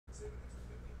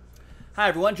Hi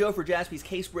everyone, Joe for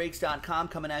JaspysCaseBreaks.com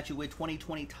coming at you with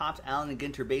 2020 Topps Allen and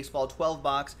Ginter Baseball 12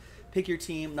 box. Pick your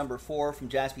team number 4 from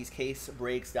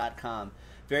JaspysCaseBreaks.com.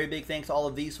 Very big thanks to all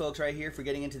of these folks right here for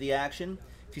getting into the action.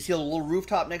 If you see a little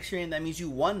rooftop next to you, that means you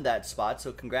won that spot,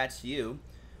 so congrats to you.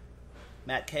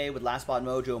 Matt K with Last Spot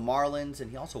Mojo Marlins,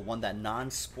 and he also won that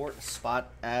non-sport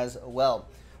spot as well.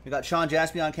 We got Sean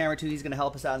Jaspy on camera too. He's going to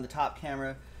help us out in the top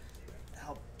camera.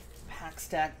 Help pack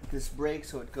stack this break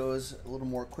so it goes a little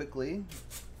more quickly.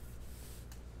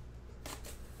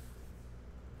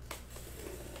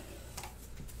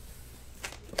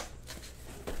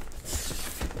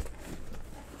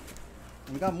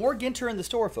 And we got more Ginter in the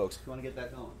store, folks, if you want to get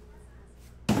that going.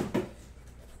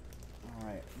 All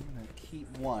right, I'm going to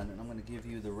keep one, and I'm going to give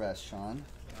you the rest, Sean.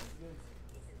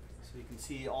 So you can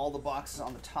see all the boxes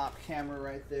on the top camera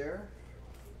right there.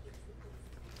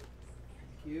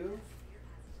 Thank you.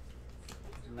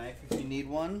 There's a knife if you need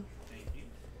one. Thank you.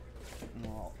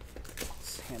 Well,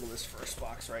 let's handle this first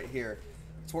box right here.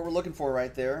 That's what we're looking for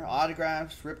right there.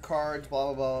 Autographs, rip cards, blah,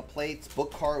 blah, blah, plates,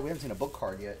 book card. We haven't seen a book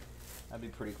card yet. That'd be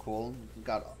pretty cool. We've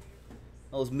got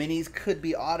those minis could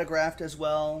be autographed as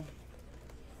well.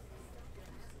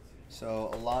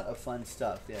 So a lot of fun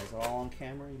stuff. Yeah, is it all on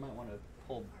camera? You might want to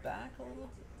pull back a little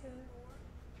bit.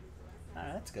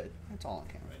 Alright, that's good. That's all on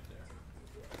camera. Right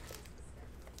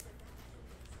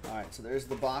there. Alright, so there's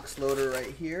the box loader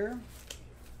right here.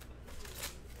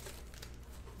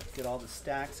 Let's get all the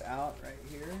stacks out right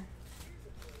here.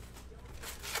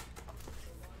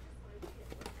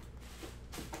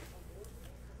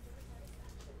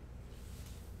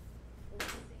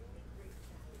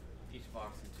 Each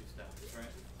box in 2 steps, right?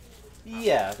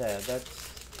 Yeah, that's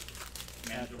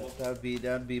Manageable. that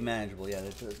would be manageable. Yeah,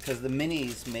 because the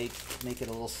minis make it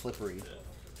a little slippery. Yeah.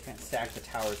 Can't stack the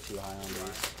towers too high on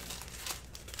these.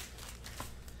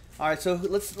 All right, so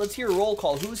let's hear a roll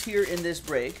call. Who's here in this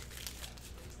break?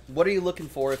 What are you looking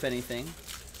for, if anything?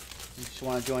 You just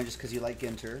want to join just because you like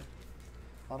Ginter.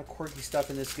 A lot of quirky stuff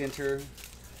in this Ginter.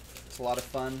 It's a lot of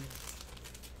fun.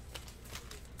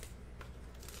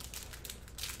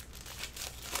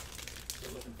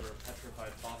 We're looking for a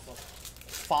petrified fossil.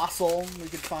 Fossil, we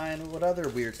could find. What other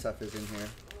weird stuff is in here?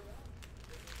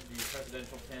 The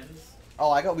presidential pins.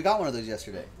 Oh, we got one of those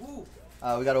yesterday. Ooh.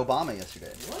 We got Obama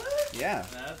yesterday. What? Yeah.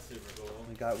 That's super cool.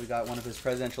 We got one of his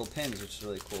presidential pins, which is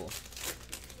really cool.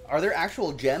 Are there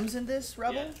actual gems in this,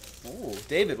 Rebel? Yes. Oh,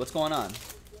 David, what's going on?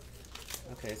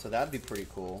 Okay, so that'd be pretty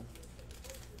cool.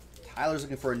 Tyler's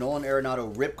looking for a Nolan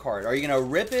Arenado rip card. Are you gonna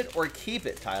rip it or keep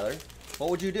it, Tyler? What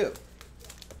would you do?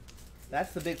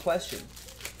 That's the big question.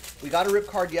 We got a rip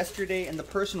card yesterday, and the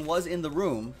person was in the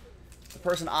room. The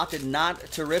person opted not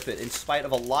to rip it, in spite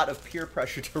of a lot of peer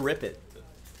pressure to rip it.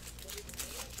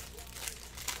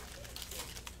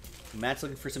 Matt's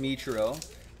looking for some Ichiro.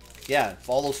 Yeah,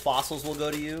 all those fossils will go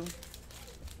to you.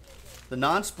 The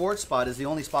non-sports spot is the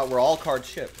only spot where all cards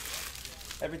ship.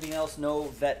 Everything else, no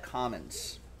vet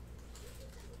commons.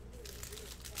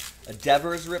 A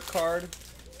Devers rip card.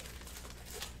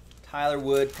 Tyler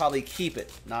would probably keep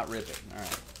it, not rip it. All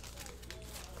right.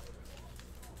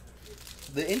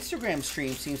 The Instagram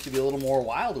stream seems to be a little more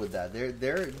wild with that.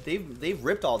 They've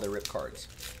ripped all their rip cards.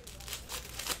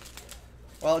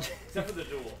 Well, Except for the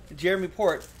duel. Jeremy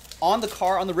Port, on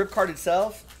the rip card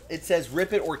itself, it says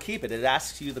rip it or keep it. It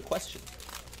asks you the question.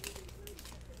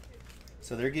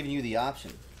 So they're giving you the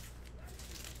option,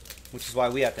 which is why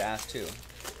we have to ask too.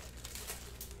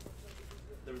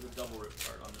 There was a double rip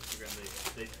card on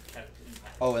Instagram. They kept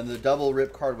impact. Oh, and the double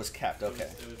rip card was kept. Okay.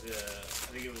 It was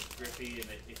I think it was Griffey and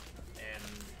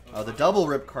Oh, the double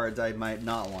rip cards I might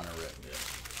not want to rip.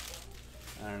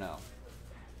 Yeah. I don't know.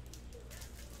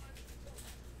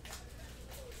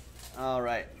 All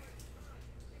right.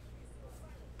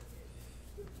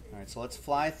 All right, so let's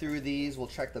fly through these. We'll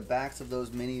check the backs of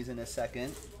those minis in a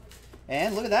second.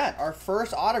 And look at that. Our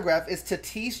first autograph is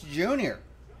Tatis Jr.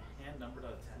 Hand numbered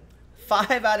out of 10.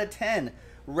 5 out of 10.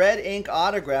 Red ink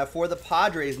autograph for the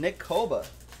Padres, Nick Koba.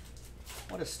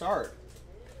 What a start.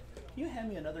 Can you hand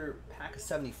me another pack of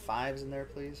 75s in there,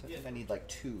 please? I think I need like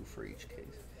 2 for each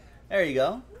case. There you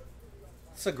go.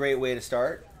 That's a great way to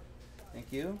start.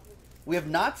 Thank you. We have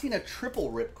not seen a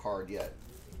triple rip card yet.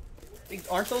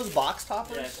 Aren't those box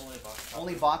toppers? Yeah, it's only a box topper.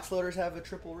 Only box loaders have a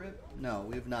triple rip? No,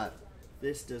 we have not.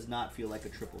 This does not feel like a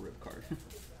triple rip card.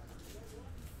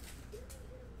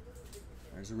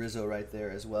 There's a Rizzo right there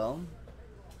as well.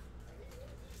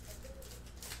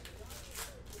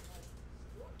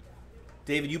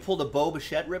 David, you pulled a Bo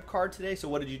Bichette rip card today, so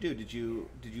what did you do? Did you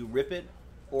rip it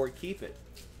or keep it?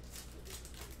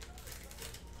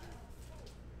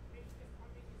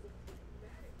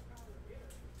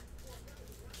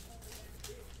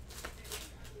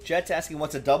 Jet's asking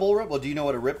what's a double rip. Well, do you know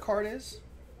what a rip card is?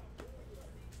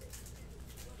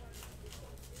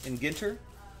 In Ginter?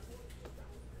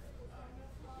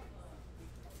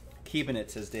 Keeping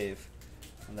it, says Dave.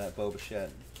 On that Bo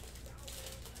Bichette.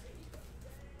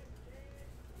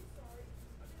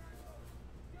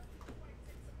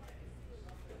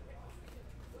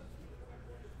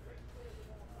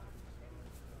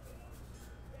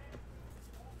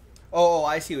 Oh,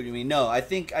 I see what you mean. No, I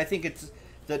think it's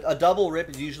a double rip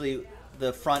is usually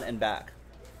the front and back.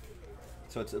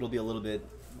 So it'll be a little bit,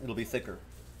 it'll be thicker.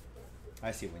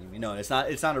 I see what you mean. No, it's not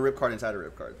a rip card inside a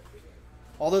rip card.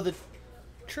 Although the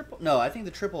triple, no, I think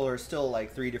the triple are still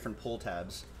like 3 different pull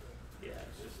tabs. Yeah,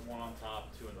 it's just one on top,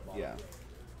 2 in the bottom. Yeah.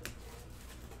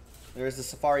 There's the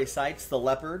Safari Sights, the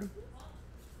Leopard.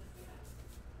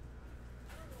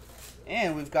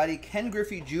 And we've got a Ken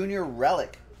Griffey Jr.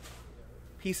 relic.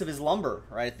 Piece of his lumber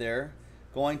right there.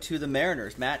 Going to the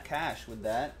Mariners. Matt Cash with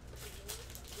that.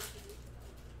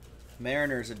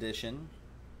 Mariners edition.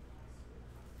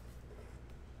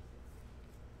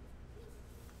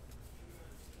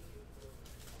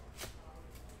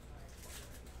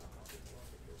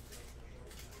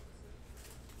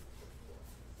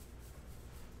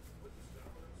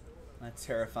 That's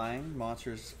terrifying.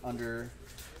 Monsters under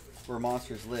where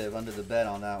monsters live, under the bed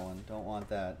on that one. Don't want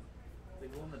that. They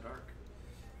glow in the dark.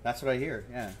 That's what I hear,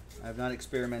 yeah. I've not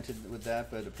experimented with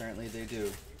that, but apparently they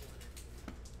do.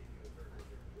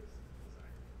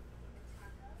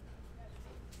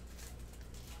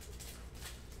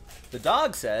 The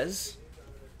dog says...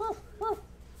 Woof, woof.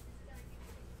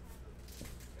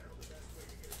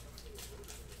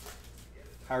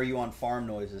 How are you on farm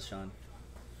noises, Sean?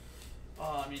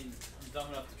 I mean, I'm dumb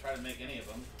enough to try to make any of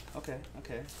them. Okay,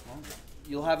 okay. Well,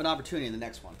 you'll have an opportunity in the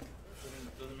next one.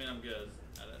 Doesn't mean I'm good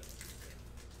at it.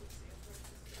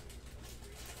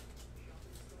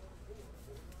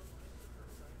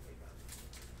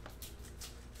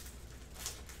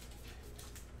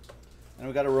 And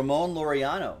we got a Ramon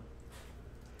Laureano.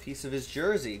 Piece of his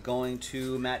jersey going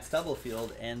to Matt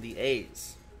Stubblefield and the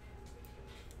A's.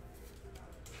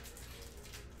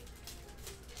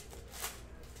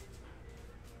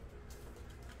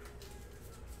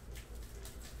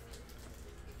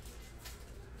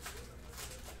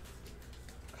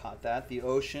 Caught that. The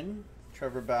Ocean.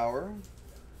 Trevor Bauer.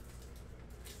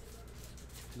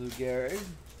 Lou Gehrig.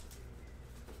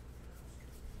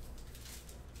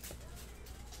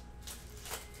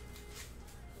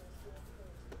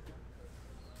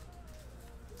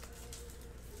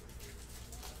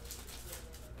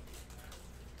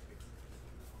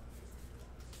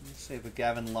 Save a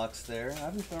Gavin Lux there.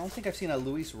 I don't think I've seen a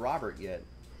Luis Robert yet.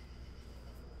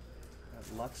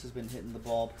 That Lux has been hitting the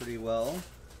ball pretty well.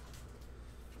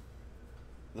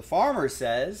 The Farmer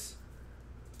says...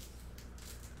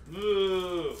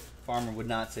 Moo! Farmer would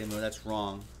not say moo. That's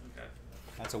wrong. Okay.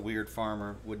 That's a weird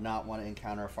farmer. Would not want to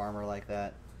encounter a farmer like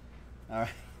that. All right.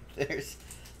 Let's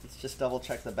just double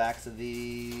check the backs of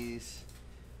these.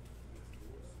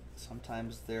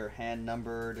 Sometimes they're hand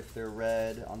numbered if they're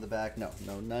red on the back. No,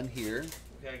 none here.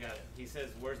 Okay, I got it. He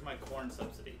says, "Where's my corn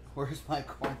subsidy?" Where's my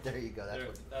corn? There you go.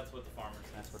 That's what the farmer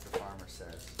says. That's what the farmer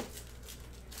says.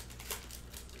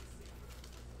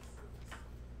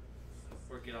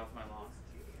 Or get off my lawn.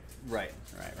 Right.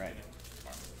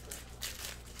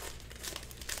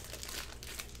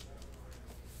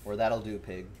 Or that'll do,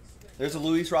 pig. There's a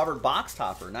Luis Robert box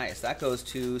topper. Nice. That goes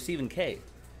to Stephen K.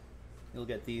 You'll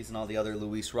get these and all the other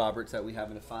Luis Roberts that we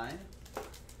happen to find.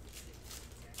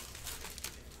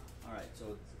 All right,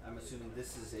 so I'm assuming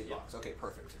this is a box. Okay,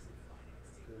 perfect.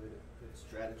 Good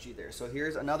strategy there. So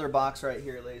here's another box right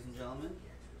here, ladies and gentlemen.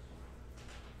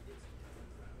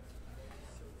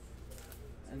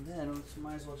 And then we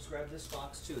might as well just grab this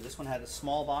box too. This one had a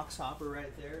small box topper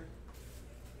right there.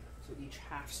 So each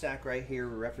half stack right here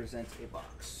represents a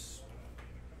box.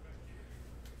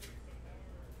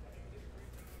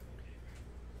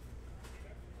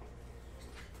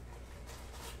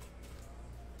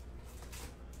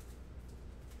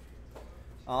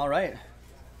 All right.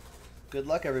 Good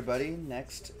luck, everybody.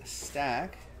 Next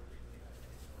stack.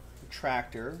 The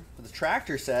tractor. The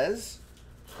tractor says...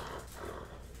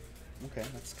 Okay,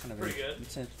 that's kind of pretty good.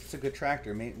 It's a good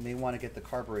tractor. May want to get the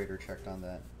carburetor checked on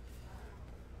that.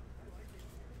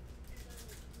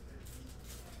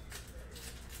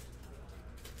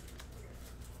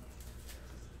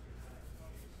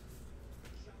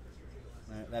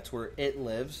 All right, that's where it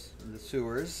lives, in the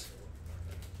sewers.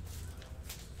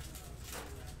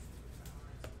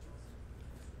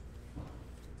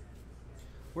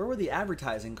 Where were the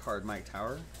advertising card, Mike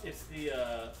Tower? It's the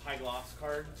high gloss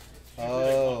card. It's usually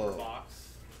Oh. like bumper box.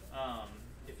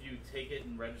 If you take it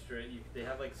and register it. They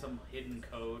have like some hidden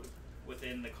code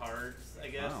within the cards, I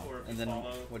guess. Wow. Or if And you then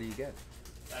follow, what do you get?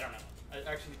 I don't know.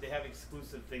 Actually, they have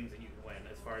exclusive things that you can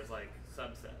win as far as like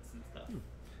subsets and stuff.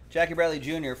 Jackie Bradley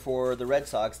Jr. for the Red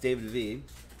Sox, David V.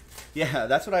 Yeah,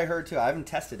 that's what I heard too. I haven't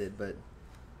tested it, but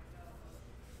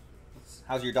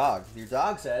how's your dog? Your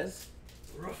dog says.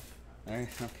 Rough.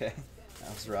 Okay, that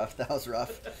was rough. That was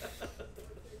rough.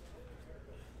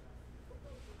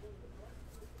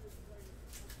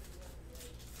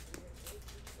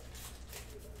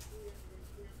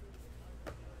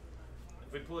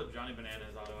 If we pull up Johnny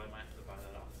Bananas auto, I might have to buy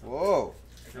that off. Whoa,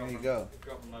 there you go.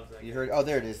 Girlfriend loves that. You heard? Oh,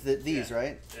 there it is. These, Yeah.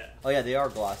 right? Yeah. Oh yeah, they are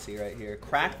glossy right here.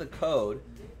 Crack the code,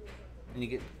 and you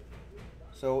get.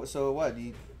 So what?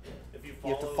 You If you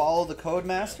have to follow the code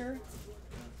master.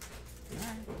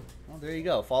 Yeah. Well, there you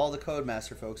go. Follow the code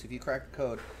master, folks. If you crack the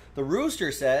code, the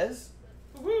rooster says.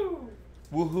 Woohoo!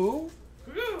 Woohoo!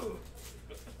 Woohoo!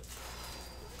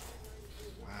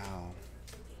 Wow.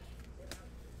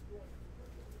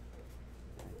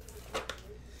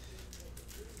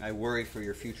 I worry for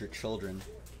your future children.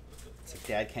 It's like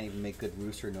Dad can't even make good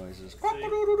rooster noises.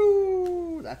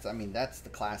 Cock-a-doodle-doo. That's the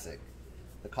classic.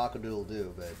 The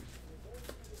cock-a-doodle-doo, but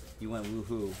you went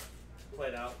woohoo.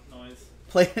 Played out noise.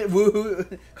 Play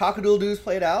woohoo. Cock-a-doodle-doo's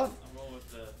played out? I'm rolling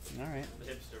with the All right.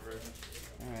 hipster version.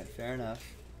 All right, fair enough.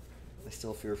 I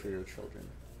still fear for your children.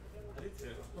 I do too.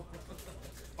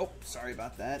 Oh, sorry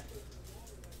about that.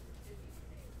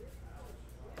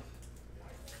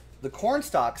 The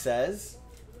cornstalk says.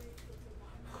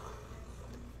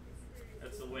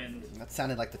 That's the wind. That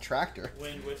sounded like the tractor.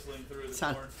 Wind whistling through the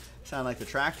Sound corn. like the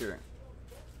tractor.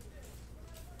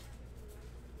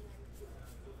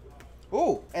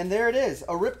 Oh, and there it is,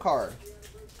 a rip card.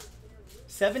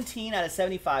 17 out of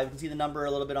 75. You can see the number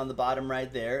a little bit on the bottom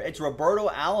right there. It's Roberto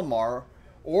Alomar,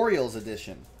 Orioles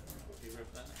edition. You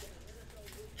rip that.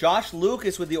 Josh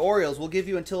Lucas with the Orioles. We'll give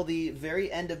you until the very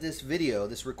end of this video,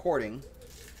 this recording,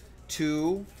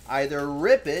 to either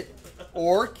rip it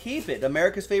or keep it.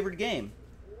 America's favorite game.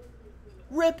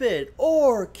 Rip it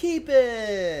or keep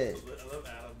it. I love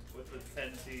Adam with the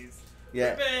 10 T's. Yeah.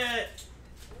 Rip it!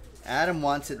 Adam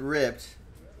wants it ripped.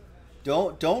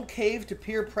 Don't cave to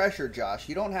peer pressure, Josh.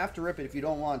 You don't have to rip it if you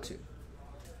don't want to.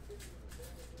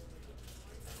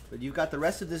 But you've got the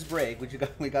rest of this break, which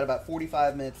we got about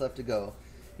 45 minutes left to go.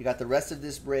 You got the rest of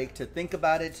this break to think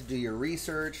about it, to do your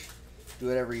research, do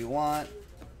whatever you want.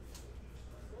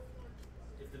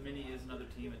 If the mini is another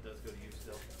team, it does go to you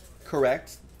still.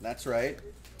 Correct. That's right.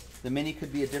 The mini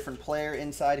could be a different player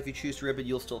inside. If you choose to rip it,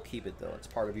 you'll still keep it, though. It's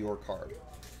part of your card.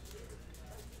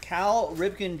 Cal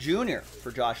Ripken Jr.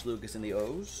 for Josh Lucas in the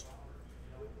O's.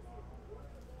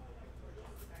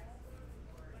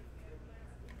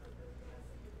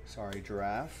 Sorry,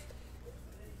 Giraffe.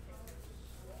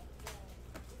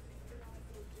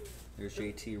 There's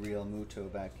JT Real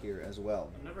Muto back here as well.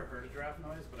 I've never heard a giraffe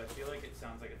noise, but I feel like it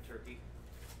sounds like a turkey.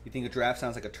 You think a giraffe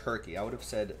sounds like a turkey? I would have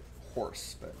said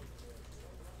horse, but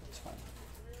it's fine.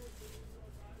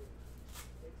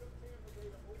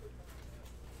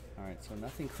 All right, so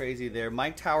nothing crazy there.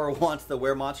 Mike Tower wants the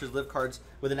Where Monsters Live cards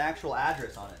with an actual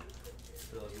address on it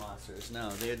for those monsters. No,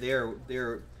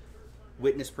 they're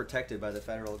witness protected by the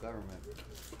federal government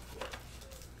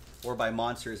or by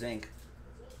Monsters Inc.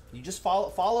 You just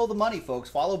follow the money, folks.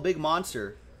 Follow Big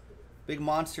Monsters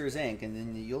Inc. and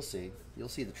then you'll see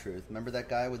the truth. Remember that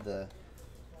guy with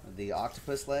the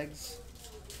octopus legs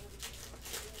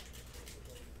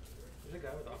There's a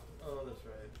guy with oh, that's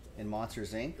right. in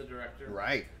Monsters Inc. The director.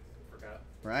 Right. Forgot.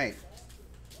 Right.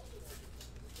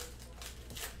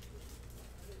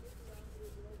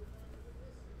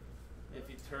 If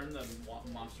you turn the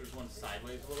monsters one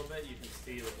sideways a little bit, you can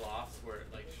see the gloss where it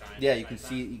like shines. Yeah, at you can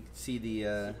nighttime. see the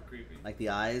Super creepy. like the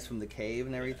eyes from the cave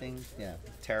and everything. Yeah,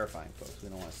 terrifying, folks. We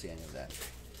don't want to see any of that.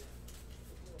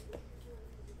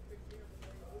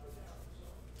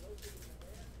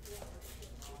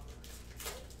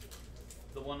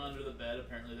 The one under the bed,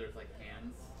 apparently there's like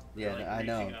hands. Yeah, They're, like, I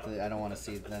know. reaching up. I don't want to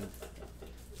see them.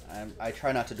 I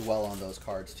try not to dwell on those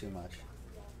cards too much.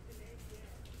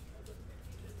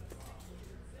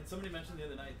 And somebody mentioned the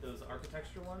other night those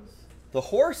architecture ones. The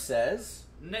horse says.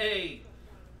 Nay.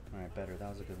 All right, better. That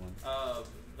was a good one.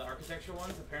 The architecture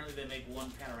ones, apparently they make one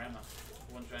panorama,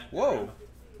 one giant. Whoa. Panorama.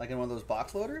 Like in one of those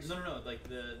box loaders? No, like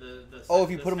the Oh,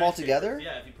 if you put them all skyscrapers. together?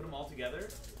 Yeah, if you put them all together,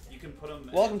 you can put them.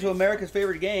 Welcome to America's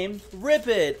favorite game. Rip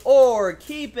it or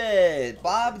keep it.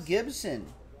 Bob Gibson.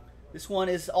 This one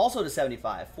is also to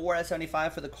 75. 4 out of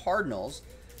 75 for the Cardinals.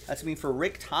 That's me for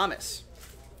Rick Thomas.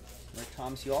 Rick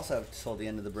Thomas, you also have till the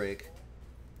end of the break.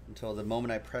 Until the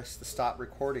moment I press the stop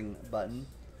recording button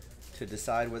to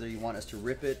decide whether you want us to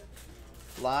rip it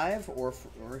live or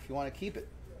if you want to keep it.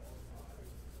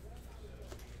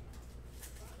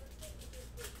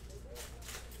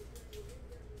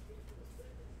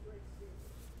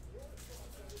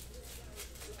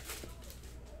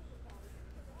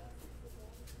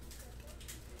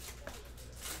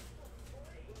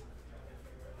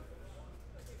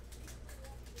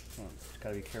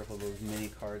 Gotta be careful of those mini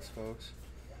cards, folks.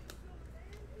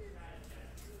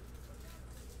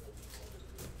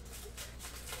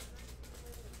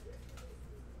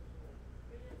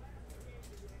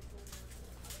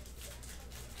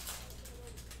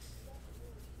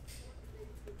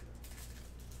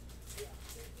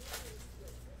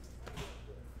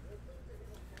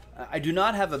 I do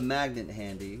not have a magnet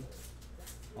handy,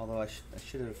 although I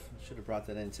should have brought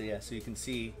that in. So yeah, so you can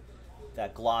see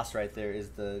that gloss right there is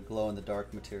the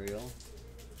glow-in-the-dark material.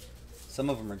 Some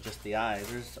of them are just the eyes.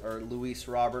 There's our Luis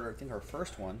Robert, I think our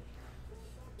first one.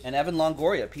 And Evan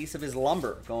Longoria, piece of his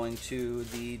lumber going to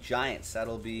the Giants.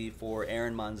 That'll be for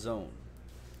Aaron Monzon.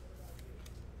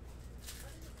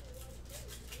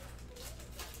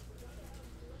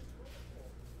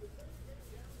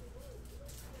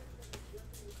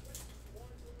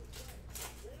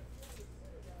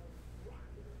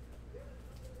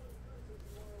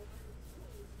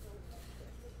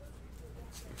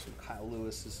 Some Kyle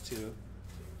Lewis's too.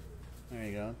 There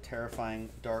you go. Terrifying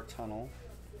Dark Tunnel.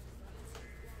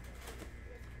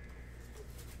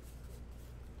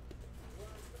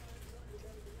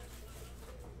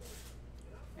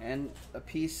 And a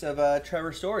piece of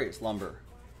Trevor Story's lumber.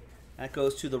 That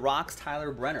goes to the Rocks'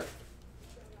 Tyler Brenner.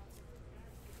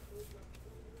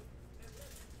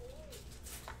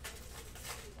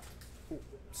 Ooh,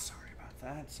 sorry about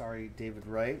that. Sorry, David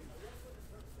Wright.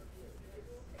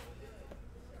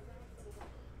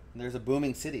 And there's a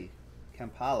Booming City,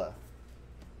 Kampala.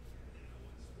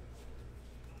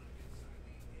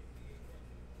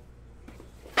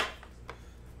 All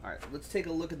right, let's take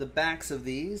a look at the backs of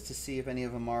these to see if any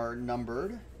of them are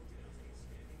numbered.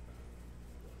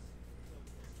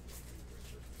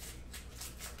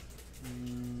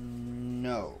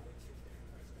 No.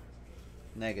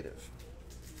 Negative.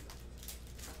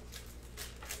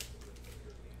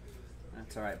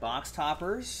 That's all right. Box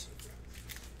toppers.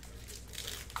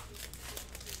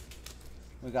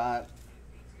 We got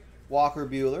Walker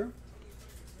Buehler.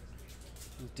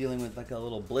 He's dealing with like a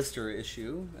little blister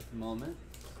issue at the moment.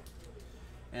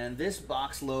 And this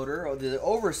box loader, or the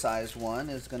oversized one,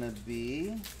 is going to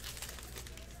be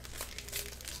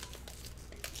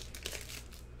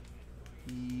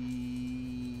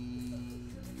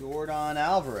Yordan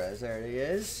Alvarez. There he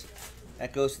is.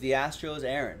 That goes to the Astros,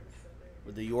 Aaron,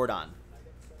 with the Yordan.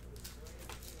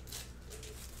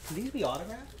 Can these be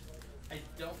autographed? I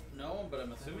don't know, but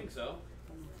I'm assuming so.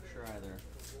 I'm not sure either.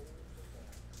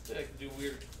 They can do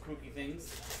weird, kooky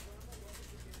things.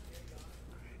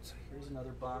 Alright, so here's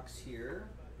another box here.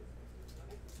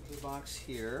 Another box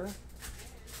here.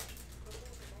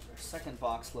 Our second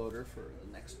box loader for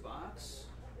the next box.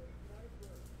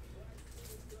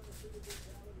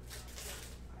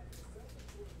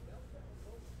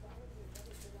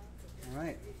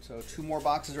 Alright, so 2 more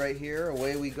boxes right here.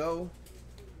 Away we go.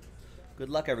 Good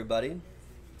luck, everybody. Did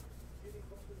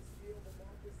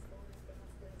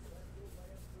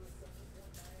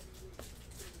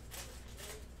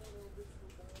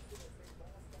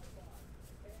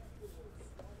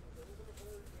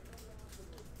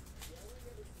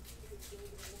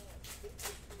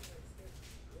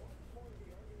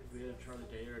we have Charlie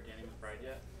Day or Danny McBride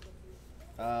yet?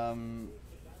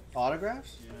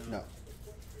 Autographs? Yeah. No.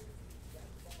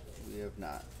 We have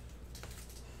not.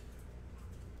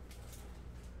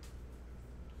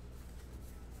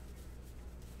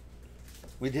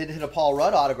 We did hit a Paul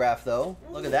Rudd autograph, though.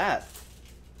 Look at that.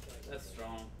 That's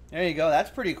strong. There you go. That's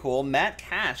pretty cool. Matt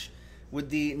Cash with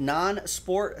the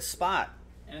non-sport spot.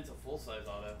 And it's a full-size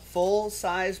auto.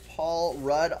 Full-size Paul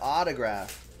Rudd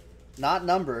autograph. Not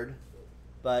numbered,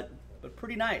 but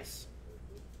pretty nice.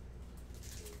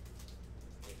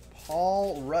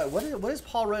 Paul Rudd. What is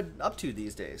Paul Rudd up to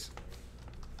these days?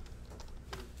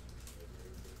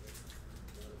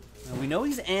 Now, we know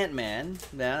he's Ant-Man.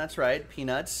 Yeah, that's right.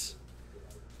 Peanuts.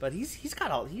 But he has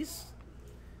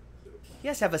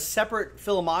to have a separate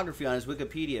filmography on his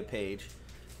Wikipedia page.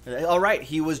 All right,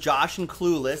 he was Josh in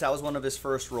Clueless. That was one of his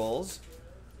first roles.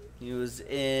 He was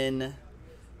in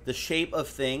The Shape of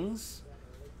Things,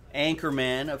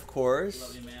 Anchorman, of course.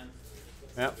 Love you, man.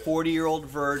 40-Year-Old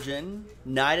Virgin,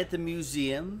 Night at the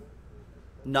Museum,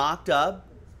 Knocked Up,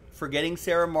 Forgetting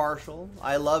Sarah Marshall,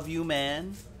 I Love You,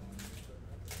 Man.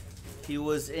 He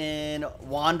was in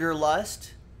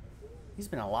Wanderlust. He's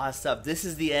been in a lot of stuff. This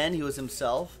Is the End. He was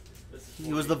himself.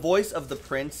 He was the 40. voice of the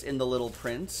Prince in The Little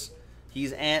Prince.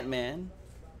 He's Ant-Man.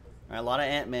 All right, a lot of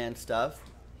Ant-Man stuff.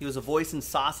 He was a voice in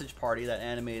Sausage Party, that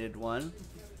animated one.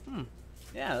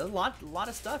 Yeah, a lot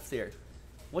of stuff there.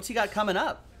 What's he got coming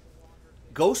up?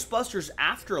 Ghostbusters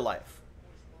Afterlife,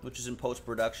 which is in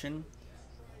post-production.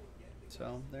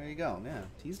 So there you go. Yeah,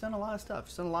 he's done a lot of stuff.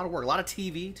 He's done a lot of work. A lot of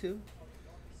TV too.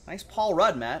 Nice Paul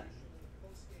Rudd, Matt.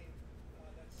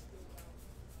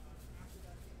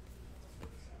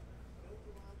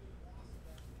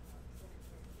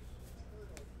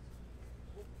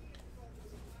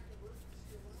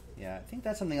 Yeah, I think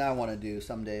that's something I want to do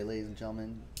someday, ladies and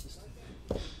gentlemen. Just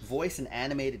voice an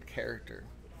animated character.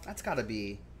 That's got to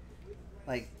be,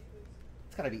 like,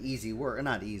 it's got to be easy work.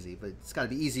 Not easy, but it's got to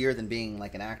be easier than being,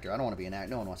 like, an actor. I don't want to be an actor.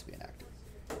 No one wants to be an actor.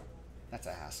 That's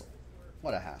a hassle.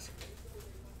 What a hassle.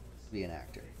 To be an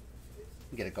actor.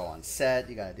 You got to go on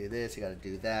set. You got to do this. You got to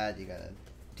do that. You got to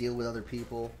deal with other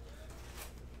people.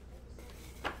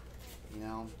 You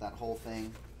know, that whole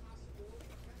thing.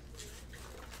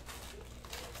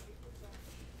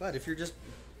 But if you're just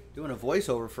doing a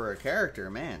voiceover for a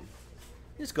character, man,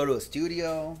 you just go to a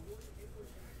studio,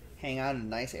 hang out in a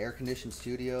nice air-conditioned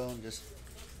studio, and just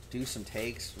do some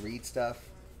takes, read stuff,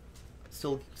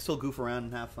 still goof around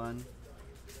and have fun.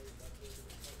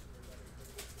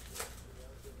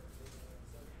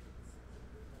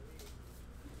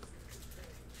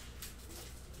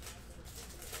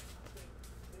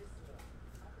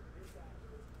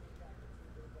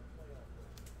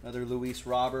 Another Luis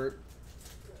Robert.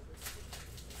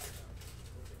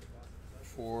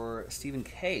 For Stephen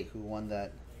K., who won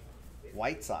that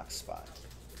White Sox spot.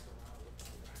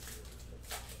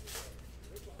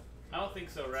 I don't think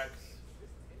so, Rex.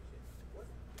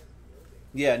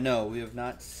 Yeah, no, we have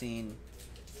not seen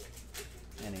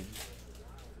any.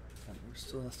 We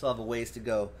still have a ways to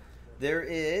go. There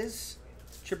is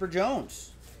Chipper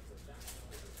Jones.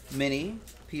 Mini.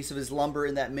 Piece of his lumber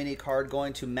in that mini card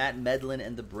going to Matt Medlin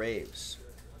and the Braves.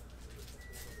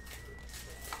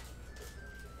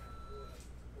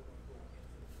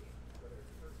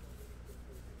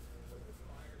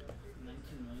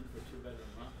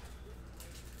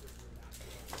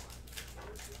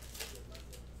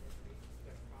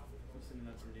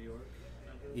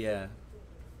 Yeah.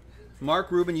 Mark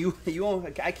Rubin, you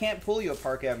own, I can't pull you a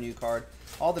Park Avenue card.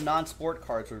 All the non-sport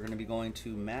cards are going to be going to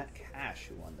Matt Cash,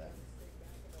 who won that.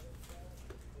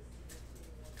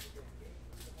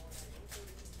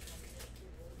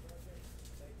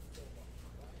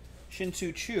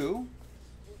 Shin-Soo Choo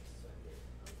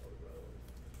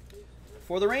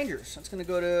for the Rangers. That's going to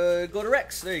go to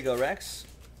Rex. There you go, Rex.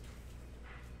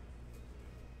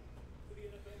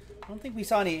 I don't think we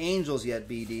saw any Angels yet,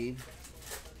 BD.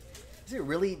 Is it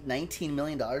really $19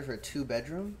 million for a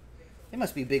 2-bedroom? They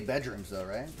must be big bedrooms, though,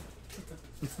 right?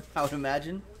 I would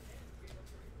imagine.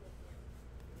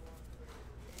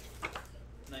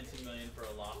 $19 million for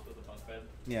a loft with a bunk bed.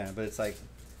 Yeah, but it's like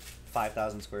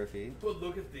 5,000 square feet. Well,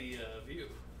 look at the view.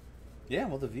 Yeah,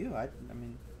 well, the view. I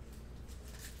mean,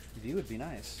 the view would be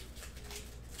nice.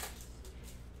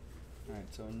 All right,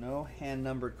 so no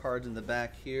hand-numbered cards in the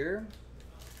back here.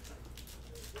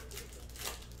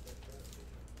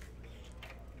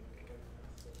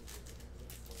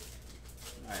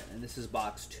 All right, and this is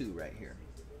box 2 right here.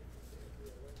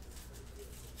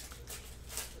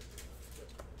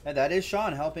 And that is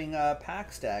Sean helping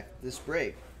pack stack this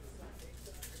break.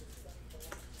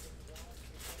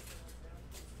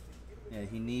 Yeah,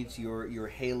 he needs your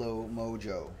Halo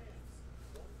mojo.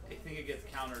 I think it gets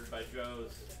countered by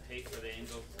Joe's hate for the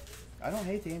Angels. I don't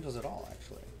hate the Angels at all,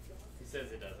 actually. He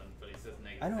says he doesn't, but he says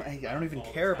negative. I don't even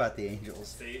care about the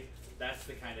Angels. See, that's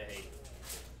the kind of hate.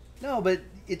 No, but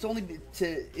it's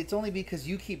only because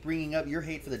you keep bringing up your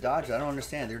hate for the Dodgers. I don't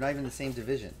understand. They're not even in the same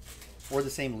division or the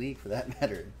same league, for that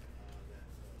matter.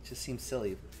 It just seems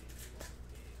silly.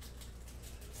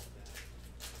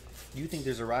 You think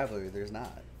there's a rivalry? There's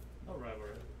not. No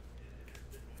rivalry.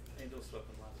 Angels swept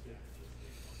them last year.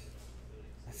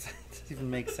 That doesn't even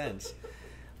make sense.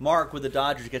 Mark with the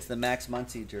Dodgers gets the Max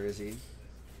Muncy jersey.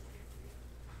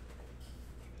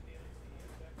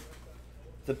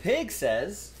 The Pig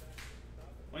says...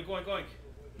 Oink, oink, oink.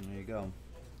 There you go.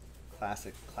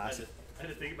 Classic. I had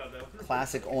to think about that one.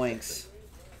 Classic oinks.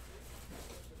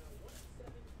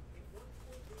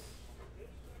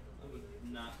 I would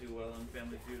not do well on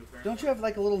Family Feud, apparently. Don't you have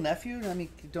like a little nephew? I mean,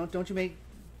 don't you make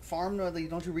farm?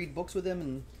 Don't you read books with him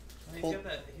and He's got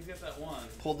that one.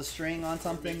 pull the string on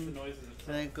something? Makes the noises itself.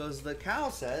 And then it goes. The cow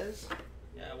says.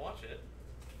 Yeah, watch it.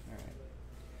 All right.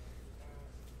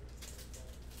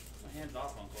 My hand's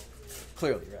off, Uncle.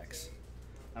 Clearly, Rex.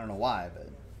 I don't know why, but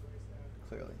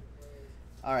clearly.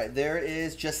 All right, there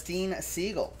is Justine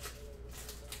Siegel,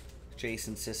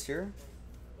 Jason's sister.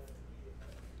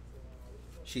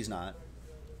 She's not.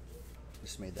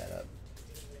 Just made that up.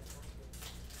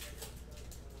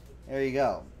 There you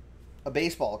go. A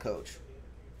baseball coach.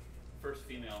 First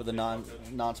female. For the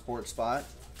non-sport spot.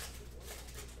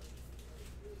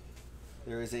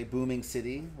 There is a booming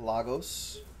city,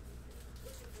 Lagos.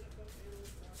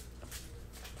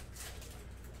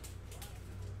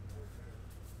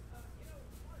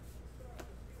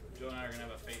 Joe and I are going to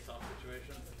have a face-off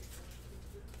situation.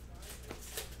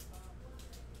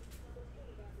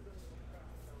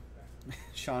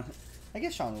 Sean, I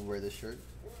guess Sean would wear this shirt.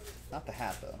 Not the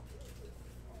hat, though.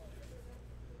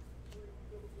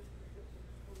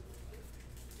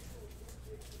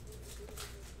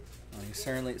 Oh, he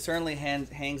certainly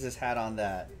hangs his hat on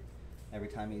that every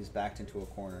time he's backed into a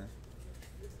corner.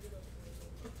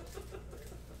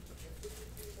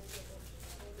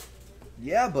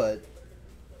 Yeah, but...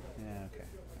 Yeah, okay.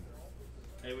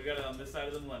 Hey, we got it on this side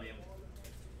of the millennium.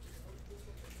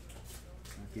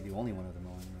 I'll be the only one of them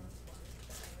on.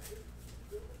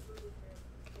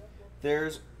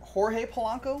 There's Jorge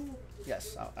Polanco.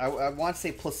 Yes, I want to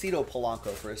say Placido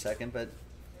Polanco for a second, but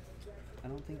I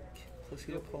don't think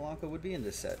Placido Polanco would be in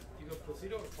this set. You go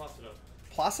Placido or Placido?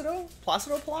 Placido?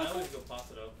 Placido Polanco? I always go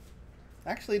Placido.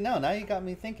 Actually, no. Now you got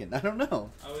me thinking. I don't know.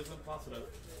 I always went Placido.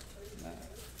 I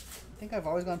think I've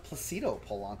always gone Placido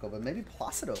Polanco, but maybe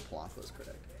Placido Polanco is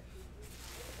correct.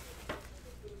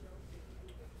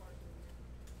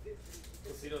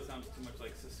 Placido sounds too much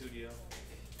like Susudio.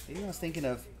 Maybe I was thinking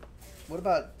of, what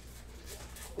about,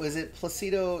 was it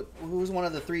Placido, who was one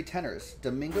of the three tenors?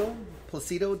 Domingo?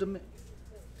 Placido?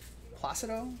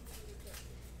 Placido?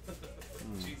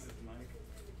 Jesus, Mike.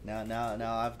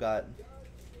 Now I've got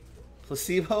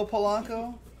Placebo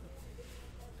Polanco?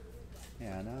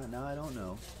 Yeah, now I don't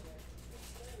know.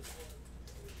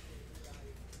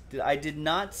 I did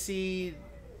not see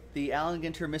the Allen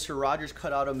Ginter Mr. Rogers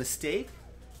cut auto mistake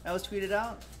that was tweeted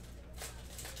out.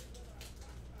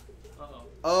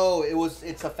 Oh,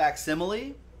 it's a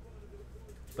facsimile,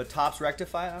 but Topps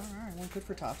rectified. All right, well, good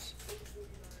for Topps.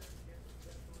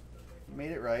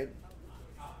 Made it right.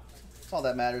 That's all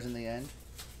that matters in the end.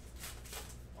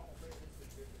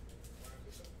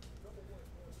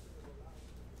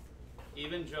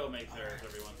 Even Joe makes errors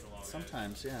every once in a while.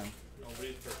 Sometimes, yeah.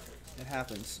 Nobody's perfect. It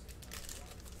happens.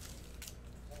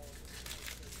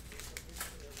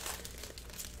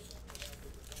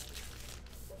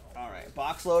 All right,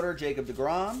 box loader, Jacob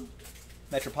deGrom,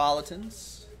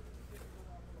 Metropolitans.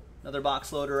 Another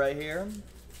box loader right here.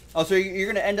 Oh, so you're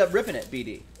going to end up ripping it,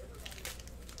 BD.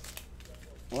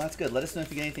 Well, that's good. Let us know if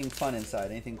you get anything fun inside,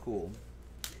 anything cool.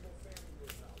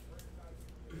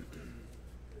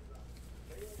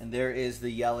 And there is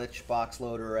the Yelich box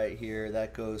loader right here.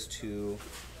 That goes to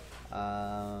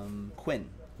Quinn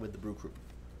with the Brew Crew.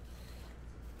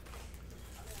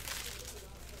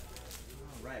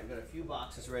 All right, we've got a few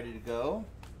boxes ready to go.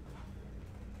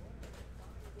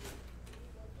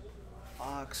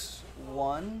 Box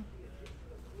 1.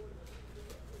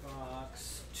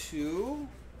 Box 2.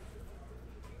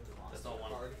 That's all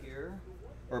one. Card here.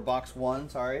 Or box 1,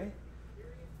 sorry.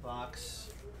 Box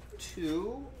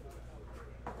 2.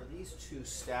 Are these two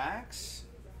stacks?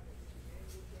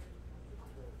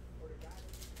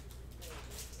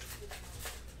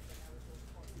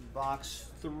 Box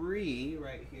 3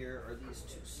 right here are these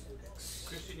two stacks.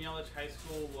 Christian Yelich High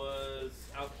School was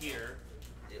out here.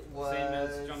 It was same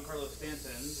as Giancarlo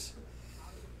Stanton.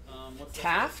 What's that?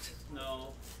 Taft?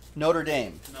 No. Notre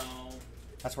Dame. No.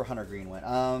 That's where Hunter Green went.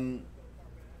 Sherman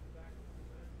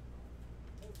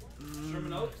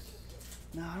Oaks?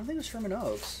 No, I don't think it was Sherman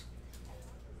Oaks.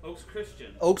 Oaks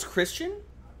Christian. Oaks Christian?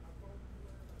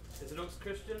 Is it Oaks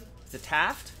Christian? Is it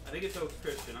Taft? I think it's Oaks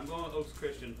Christian. I'm going with Oaks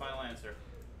Christian. Final answer.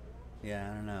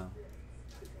 Yeah, I don't know.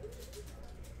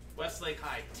 Westlake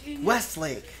High.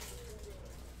 Westlake.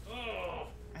 Oh.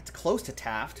 That's close to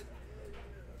Taft.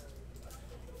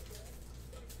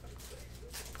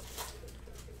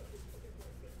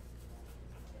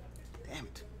 Damn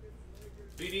it.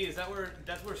 BD, is that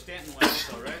that's where Stanton went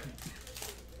also, right?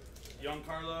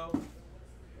 Giancarlo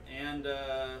and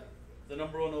the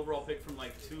 #1 overall pick from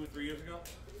like 2 or 3 years ago.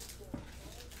 I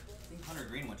think Hunter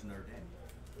Green went to Notre Dame.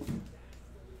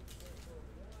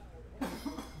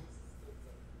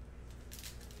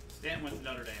 Stanton went to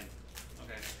Notre Dame.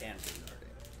 Okay. Stanton went to Notre Dame.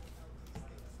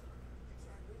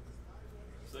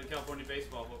 Southern California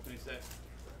baseball, what can you say?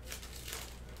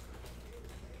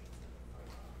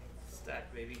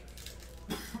 Stack, baby.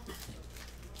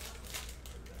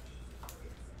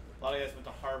 A lot of guys went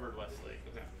to Harvard Westlake.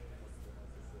 Okay.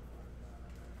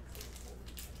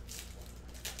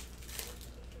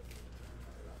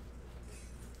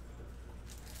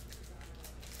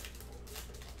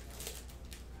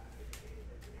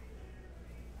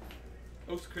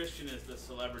 Oaks Christian is the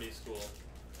celebrity school.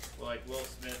 Where, like, Will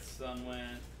Smith's son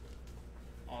went.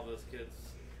 All those kids.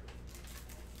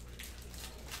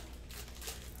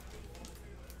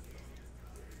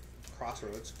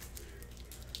 Crossroads.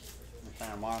 In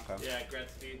Santa Monica. Yeah,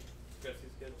 Gretzky's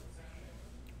kids.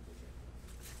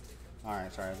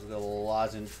 Alright, sorry. Let's get a little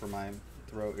lozenge for my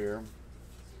throat here.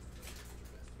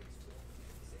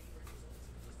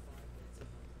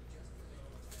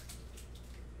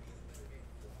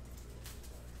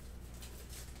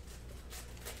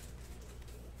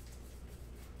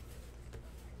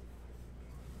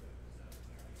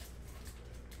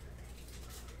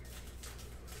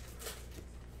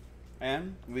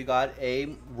 And we got a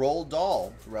Roald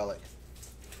Dahl relic.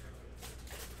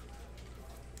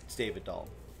 It's David Dahl.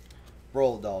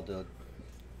 Roald Dahl did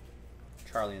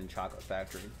Charlie and the Chocolate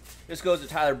Factory. This goes to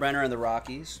Tyler Brenner and the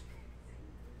Rockies.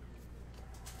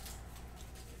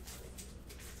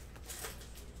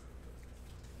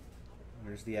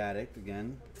 There's the Addict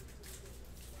again.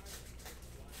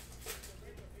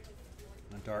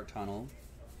 A dark tunnel.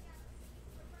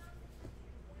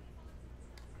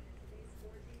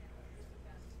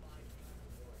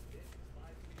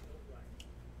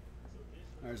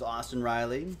 There's Austin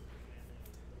Riley,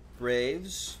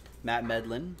 Braves, Matt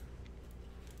Medlin.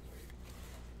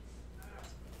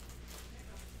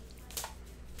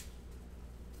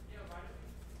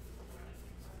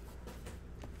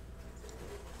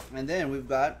 And then we've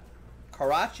got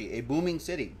Karachi, a booming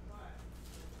city.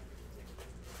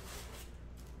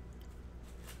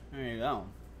 There you go.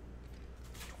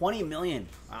 20 million.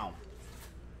 Wow.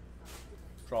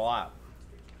 It's a lot.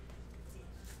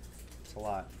 It's a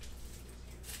lot.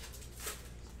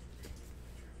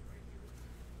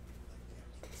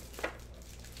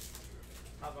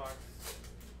 Hot box.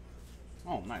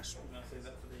 Oh, nice. You want to save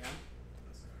that for the end?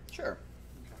 Sure.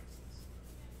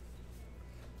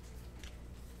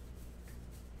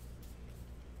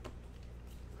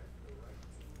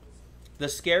 The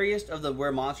scariest of the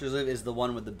Where Monsters Live is the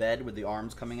one with the bed with the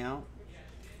arms coming out.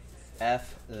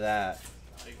 F that.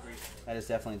 I agree. That is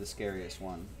definitely the scariest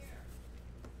one.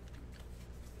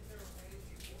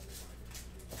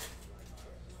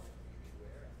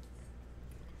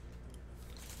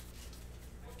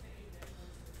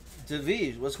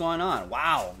 Davies, what's going on?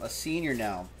 Wow, a senior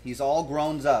now. He's all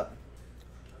grown up.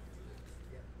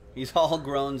 He's all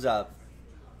grown up.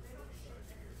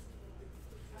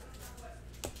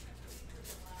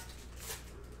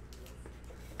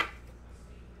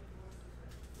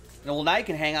 Well, now you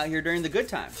can hang out here during the good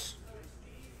times.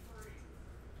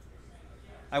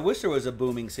 I wish there was a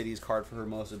Booming Cities card for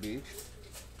Hermosa Beach.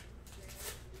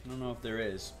 I don't know if there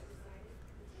is.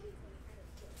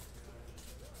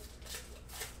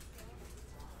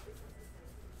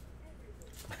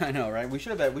 I know, right? We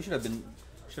should have had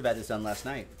this done last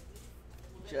night.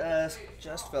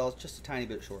 Just fell just a tiny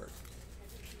bit short.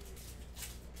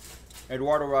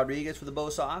 Eduardo Rodriguez for the Bo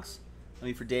Sox. Let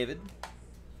me for David.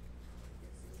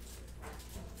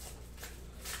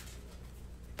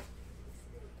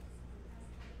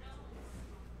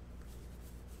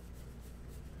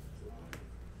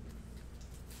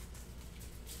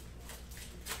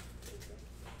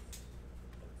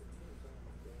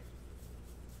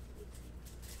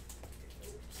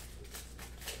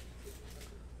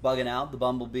 Bugging out, the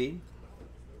Bumblebee.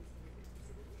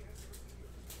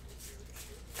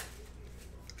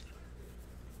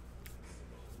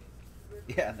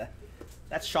 Yeah,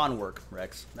 that's Sean work,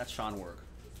 Rex. That's Sean work.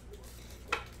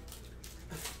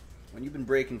 When you've been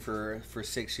breaking for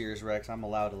 6 years, Rex, I'm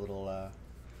allowed a little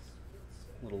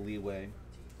leeway.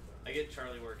 I get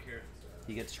Charlie work here.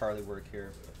 He gets Charlie work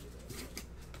here.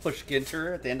 Push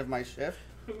Ginter at the end of my shift.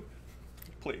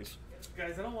 Please.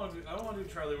 Guys, I don't want to do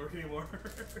Charlie work anymore.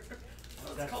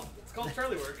 It's called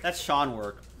Charlie work. That's Sean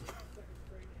work.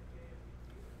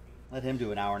 Let him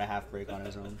do an hour and a half break on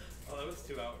his own. Oh, that was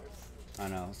 2 hours. I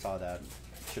know, saw that.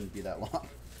 Shouldn't be that long.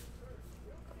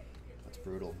 That's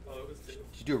brutal. Oh, it was 2. Did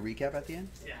you do a recap at the end?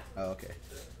 Yeah. Oh, okay.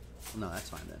 Well, no, that's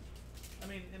fine then. I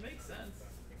mean, it makes sense.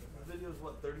 The video's,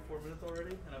 what, 34 minutes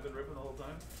already? And I've been ripping the whole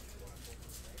time?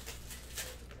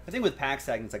 I think with pack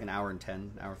sagging, it's like an hour and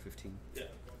 10, hour 15. Yeah.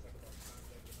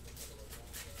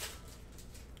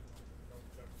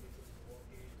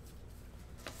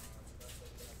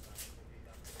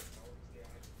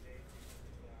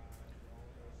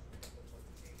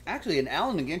 Actually, an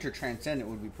Allen and Ginter Transcendent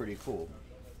would be pretty cool.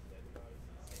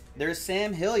 There's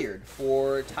Sam Hilliard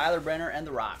for Tyler Brenner and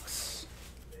the Rocks.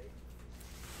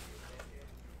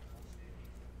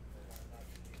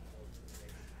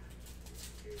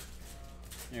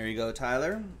 There you go,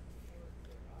 Tyler.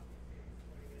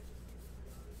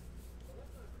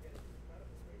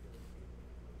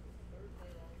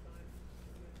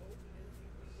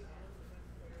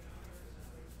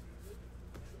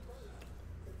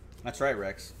 That's right,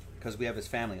 Rex, because we have his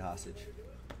family hostage.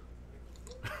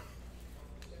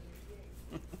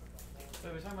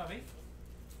 Wait, we're talking about me?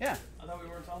 Yeah. I thought we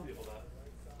weren't telling people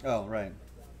that. Oh, right.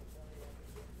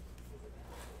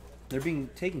 They're being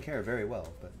taken care of very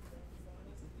well, but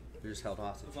they're just held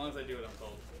hostage. As long as I do what I'm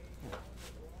told.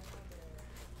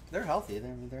 They're healthy.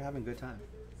 They're having a good time.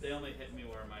 They only hit me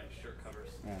where my shirt covers.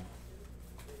 Yeah.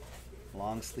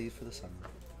 Long sleeve for the summer.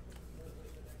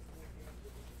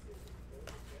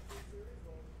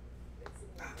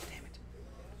 Ah, damn it.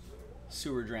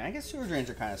 Sewer drain. I guess sewer drains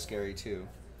are kind of scary too.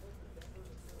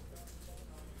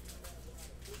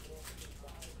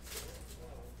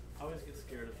 I always get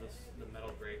scared of the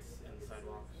metal grates in the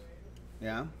sidewalks.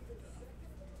 Yeah?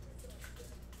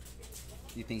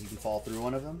 You think you can fall through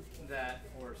one of them? That,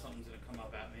 or something's going to come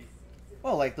up at me.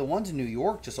 Well, like the ones in New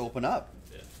York just open up.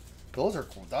 Yeah. Those are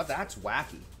cool. That's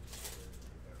wacky.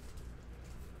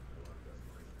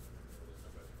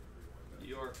 New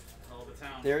York, hell of a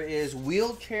town. There is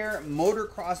wheelchair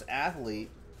motocross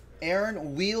athlete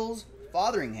Aaron Wheels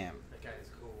Fotheringham. That guy is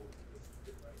cool.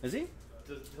 Is he?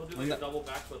 He'll do like a double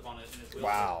backflip on it in his wheelchair.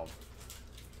 Wow.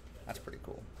 That's pretty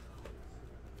cool.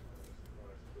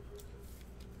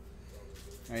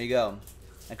 There you go.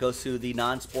 That goes to the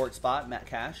non-sport spot, Matt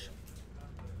Cash.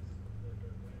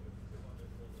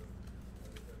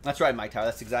 That's right, Mike Tower.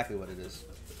 That's exactly what it is.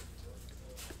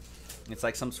 It's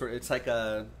like some sort. It's like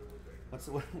a.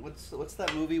 What's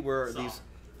that movie where Saw. these?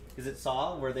 Is it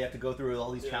Saw where they have to go through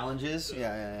all these Yeah. challenges?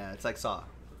 Yeah. It's like Saw.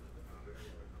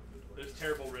 There's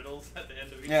terrible riddles at the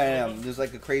end of each Yeah. one. There's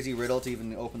like a crazy riddle to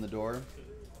even open the door.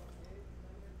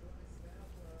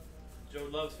 Joe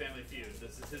loves Family Feud.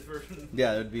 This is his version.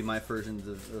 Yeah, it would be my version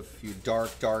of Feud.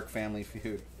 Dark Family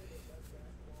Feud.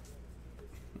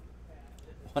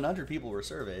 100 people were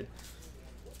surveyed.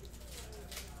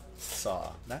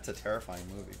 Saw. That's a terrifying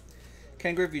movie.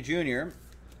 Ken Griffey Jr.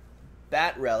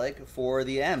 Bat Relic for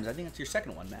the M's. I think that's your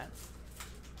second one, Matt.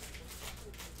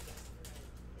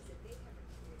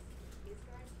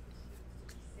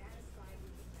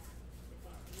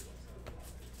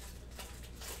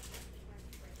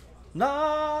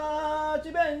 Na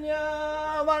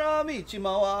Chibenya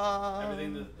Waramichimawa.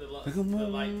 Everything the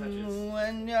light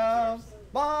touches.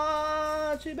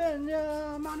 Ba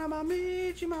Chibenya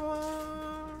Manamamichimawa.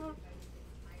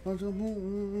 You forgot to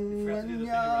do the thing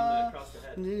around across the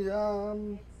head.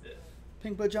 Yeah.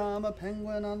 Pink pajama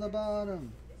penguin on the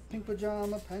bottom. Pink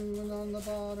pajama penguin on the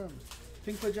bottom.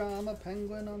 Pink pajama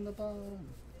penguin on the bottom.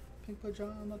 Pink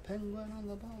pajama penguin on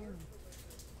the bottom.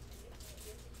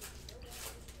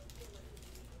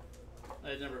 I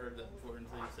had never heard that before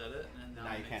until you said it, and now, Now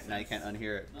it you makes can't. sense. Now you can't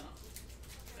unhear it. No,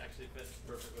 it actually fits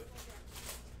perfectly.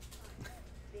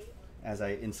 As I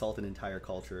insult an entire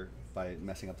culture by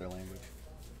messing up their language.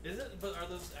 Is it? But are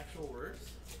those actual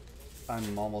words?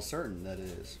 I'm almost certain that it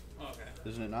is. Oh, okay.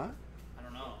 Isn't it not? I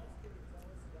don't know.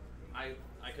 I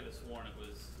could have sworn it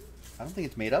was. I don't think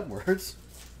it's made up words.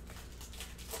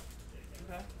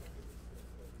 Okay.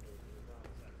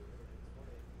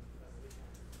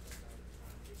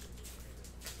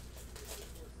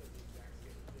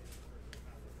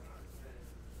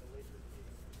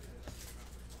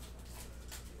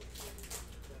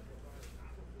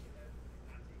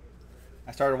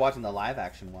 I started watching the live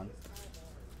action one.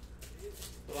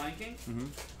 The Lion King? Mm-hmm.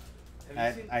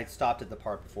 Have you seen? I stopped at the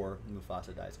part before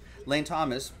Mufasa dies. Lane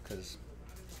Thomas, because,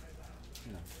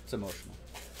 you know, it's emotional.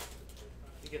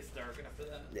 It gets dark after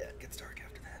that. Yeah, it gets dark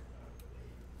after that.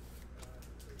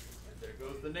 There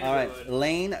goes the All neighborhood. right,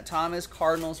 Lane Thomas,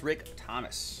 Cardinals, Rick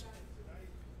Thomas.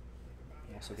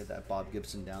 Also get that Bob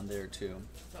Gibson down there, too.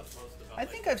 It's not supposed to, I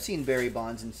think I've seen Barry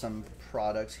Bonds in some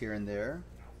products here and there.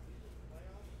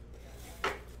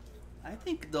 I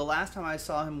think the last time I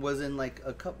saw him was in like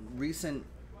a couple recent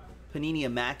Panini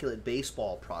Immaculate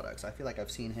Baseball products. I feel like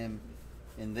I've seen him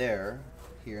in there,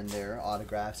 here and there,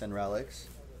 autographs and relics.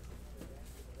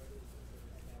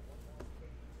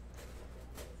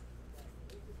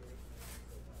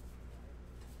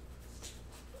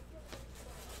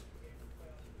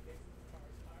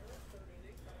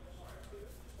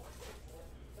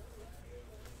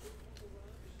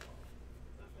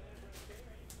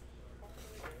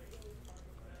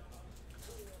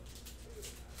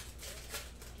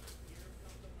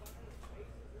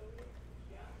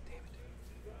 Damn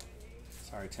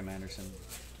Sorry, Tim Anderson.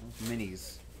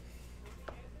 Minis.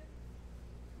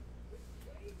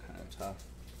 Kind of tough.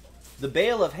 The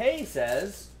Bale of Hay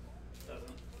says...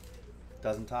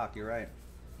 Doesn't talk, you're right.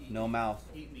 No mouth.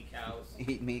 Eat me cows.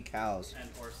 Eat me cows.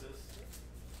 And horses.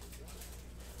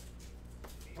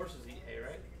 Horses eat hay,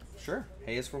 right? Sure.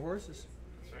 Hay is for horses.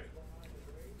 That's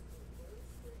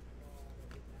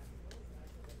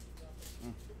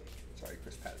right. Sorry,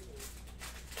 Chris Patty.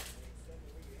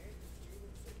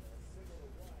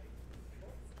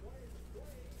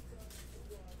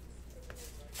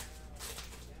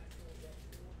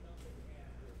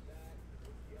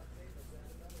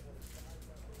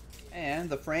 And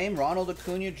the frame, Ronald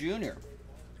Acuna Jr.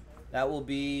 That will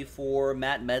be for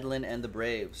Matt Medlin and the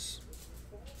Braves.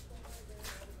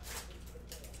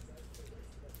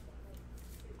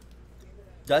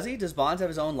 Does he? Does Bonds have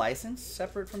his own license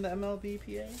separate from the MLB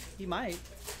PA? He might.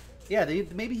 Yeah,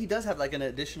 maybe he does have like an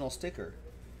additional sticker.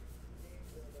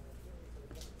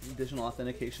 Additional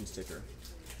authentication sticker.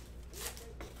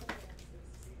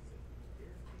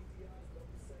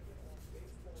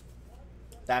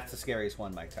 That's the scariest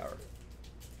one, Mike Tower.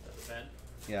 That's Ben?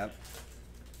 Yeah.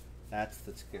 That's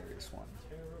the scariest one.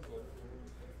 Terrible.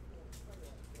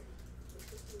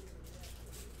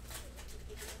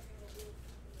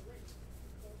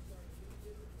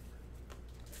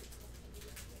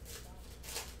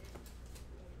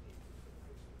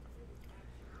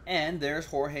 And there's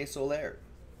Jorge Soler.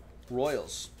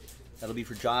 Royals. That'll be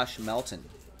for Josh Melton.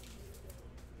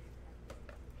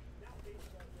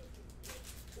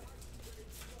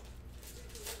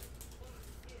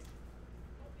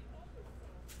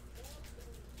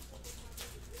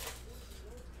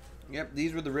 Yep,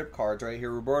 these were the rip cards right here.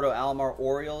 Roberto Alomar,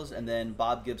 Orioles, and then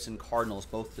Bob Gibson, Cardinals,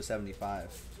 both to 75.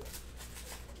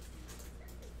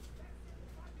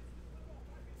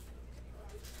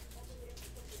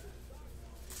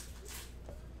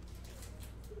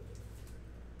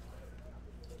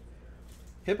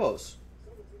 Hippos.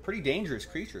 Pretty dangerous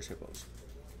creatures, hippos.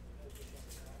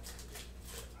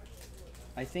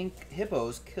 I think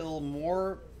hippos kill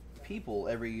more people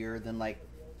every year than, like,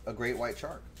 a great white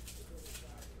shark.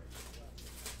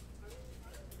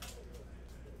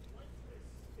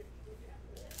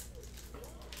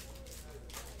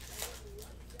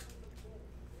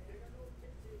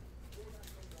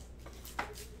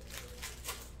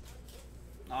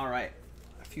 All right,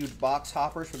 a few box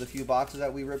hoppers for the few boxes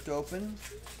that we ripped open.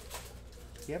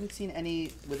 We haven't seen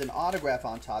any with an autograph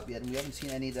on top yet, and we haven't seen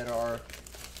any that are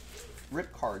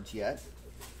rip cards yet.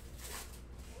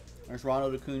 There's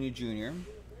Ronald Acuna Jr.,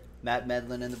 Matt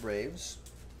Medlin and the Braves.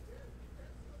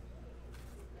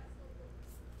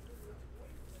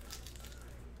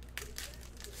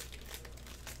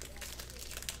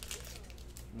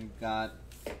 We've got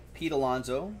Pete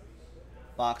Alonso.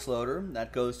 Box loader.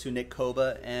 That goes to Nick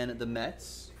Koba and the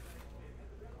Mets.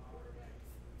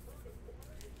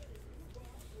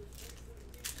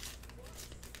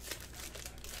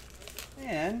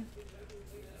 And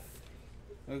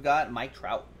we've got Mike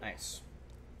Trout. Nice.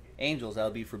 Angels,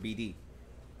 that'll be for BD.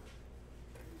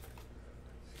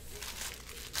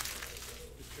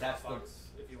 That's box,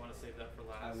 if you want to save that for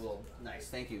last. I will. Nice,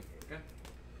 thank you. Okay.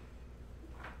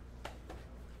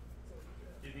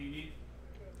 Do you need...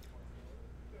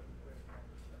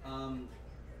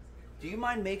 Do you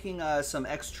mind making some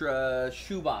extra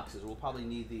shoe boxes? We'll probably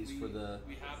need these for the...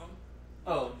 We have them.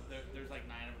 Oh. There's like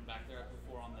 9 of them back there. I put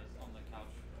 4 on the couch.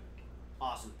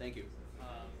 Awesome, thank you.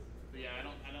 But yeah, I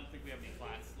don't think we have any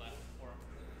flats left for them.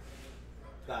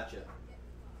 Gotcha. Have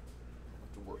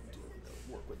to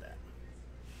work with that.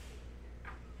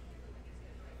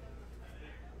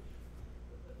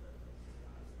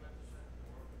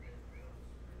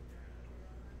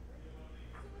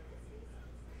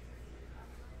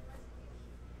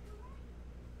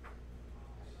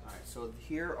 So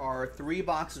here are 3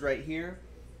 boxes right here.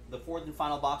 The 4th and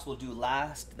final box we'll do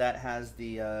last. That has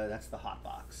the that's the hot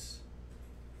box.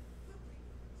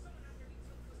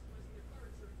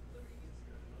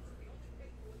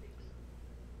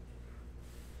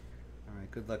 All right,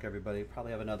 good luck everybody.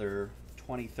 Probably have another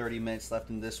 20-30 minutes left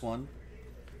in this one.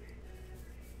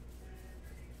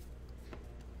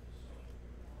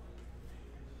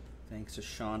 Thanks to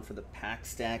Sean for the pack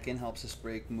stacking. Helps us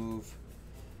break move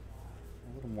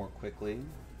a little more quickly.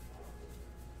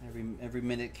 Every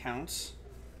minute counts.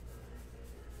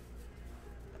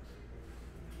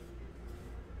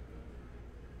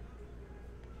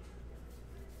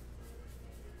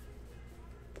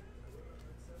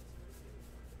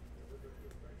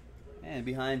 And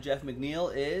behind Jeff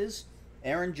McNeil is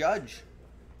Aaron Judge.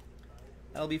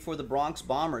 That'll be for the Bronx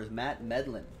Bombers, Matt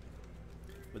Medlin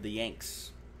with the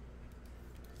Yanks.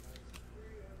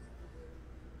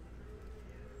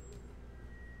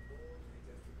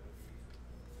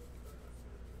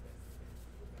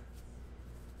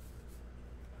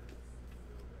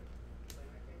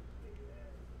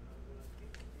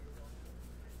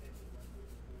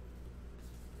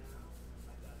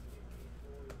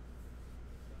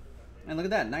 And look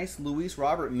at that, nice Luis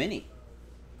Robert mini.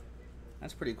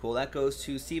 That's pretty cool. That goes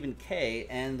to Stephen K.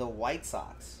 and the White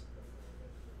Sox.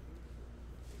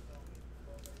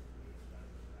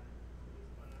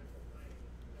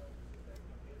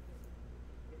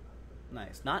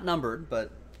 Nice. Not numbered, but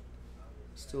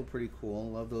still pretty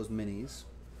cool. Love those minis.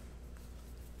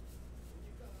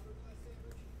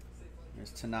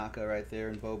 There's Tanaka right there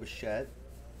and Bo Bichette.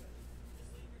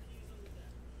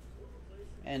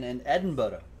 And an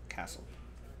Edinburgh Castle.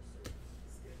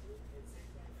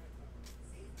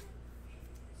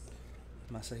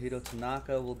 Masahiro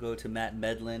Tanaka will go to Matt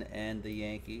Medlin and the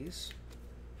Yankees.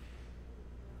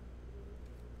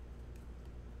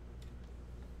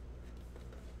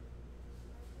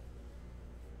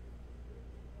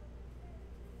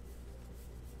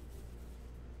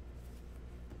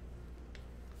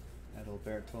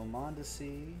 Adalberto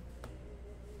Mondesi.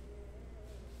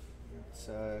 It's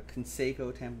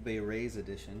Canseco Tampa Bay Rays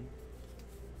edition.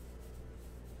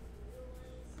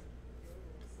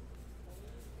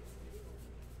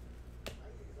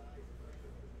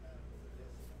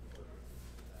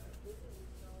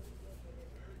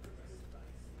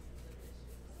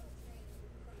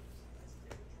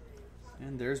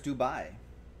 And there's Dubai.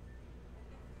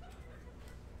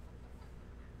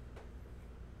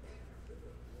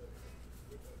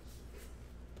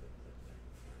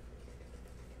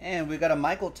 And we got a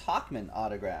Michael Tauchman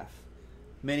autograph.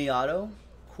 Mini auto,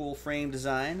 cool frame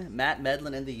design. Matt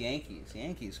Medlin and the Yankees.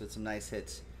 Yankees with some nice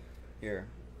hits here.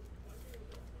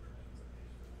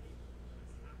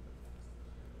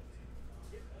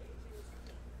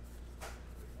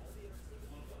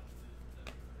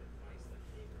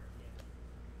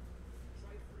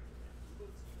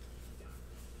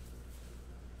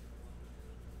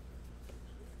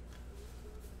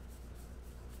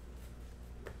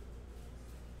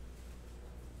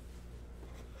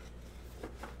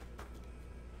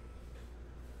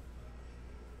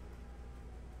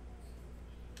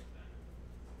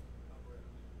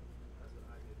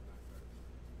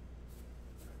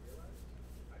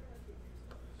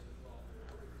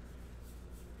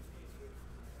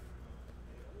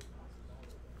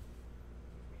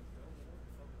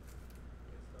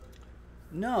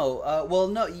 No, well,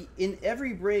 no. In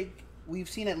every break, we've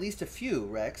seen at least a few,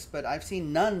 Rex, but I've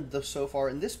seen none so far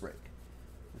in this break,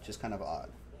 which is kind of odd.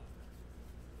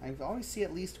 I always see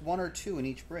at least one or two in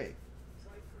each break,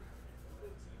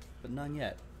 but none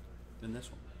yet in this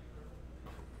one.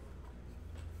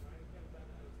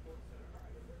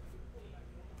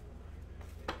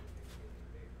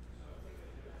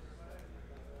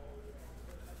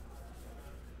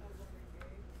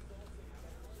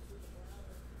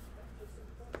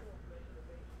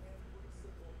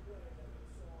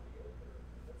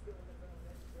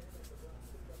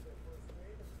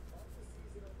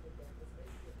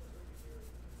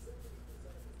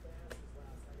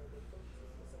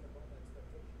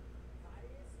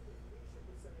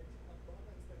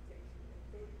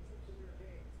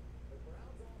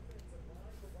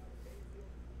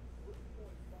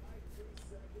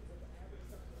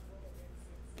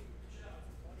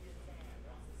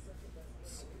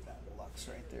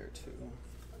 Right there too.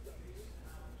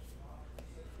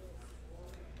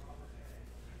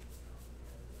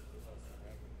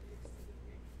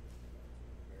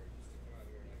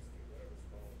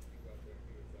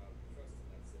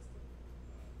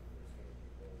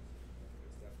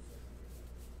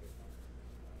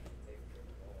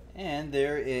 And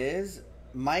there is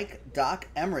Mike Doc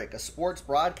Emmerich, a sports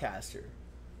broadcaster.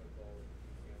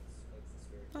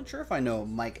 Not sure if I know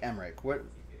Mike Emmerich. What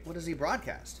does he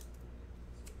broadcast?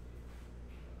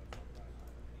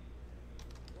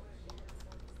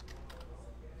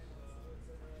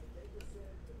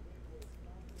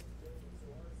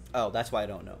 Oh, that's why I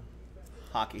don't know.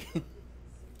 Hockey.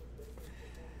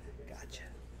 Gotcha.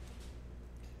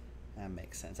 That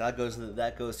makes sense. That goes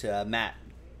to Matt,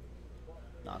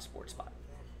 non-sports spot.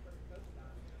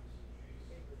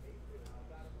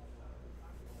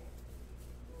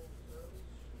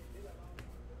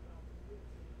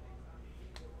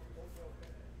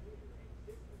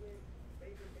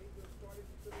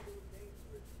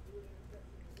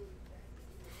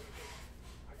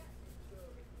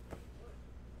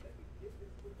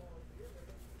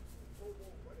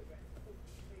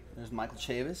 There's Michael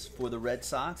Chavis for the Red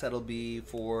Sox. That'll be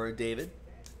for David.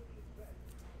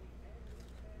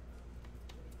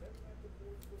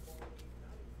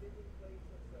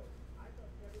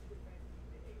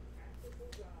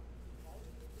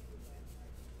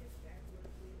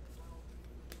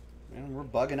 And we're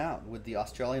bugging out with the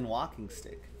Australian walking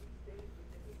stick.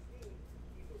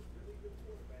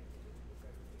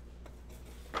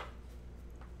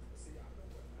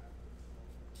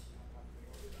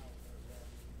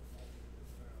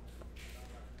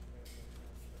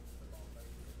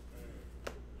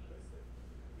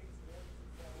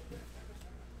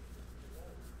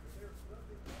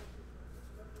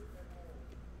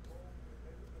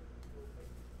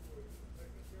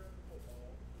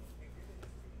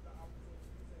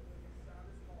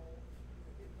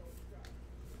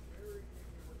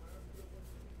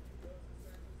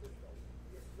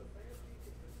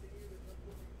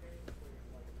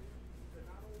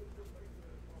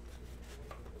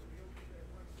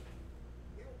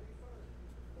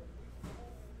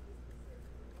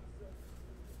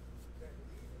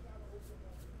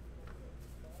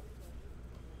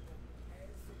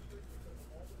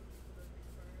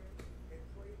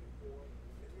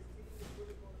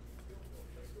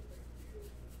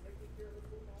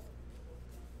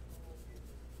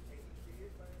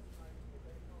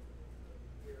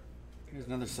 Here's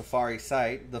another safari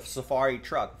site. The safari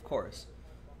truck, of course.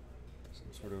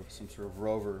 Some sort of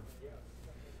rover.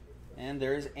 And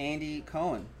there's Andy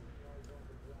Cohen.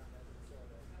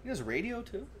 He does radio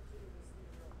too.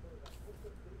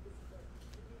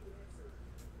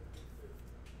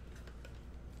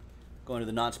 Going to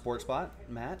the non-sport spot,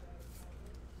 Matt.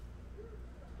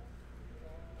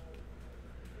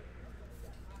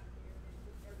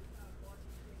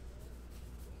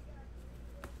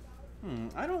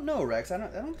 I don't know, Rex. I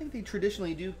don't think they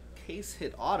traditionally do case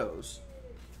hit autos.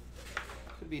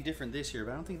 Could be different this year,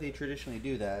 but I don't think they traditionally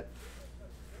do that.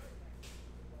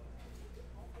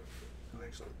 Oh,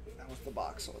 actually, that was the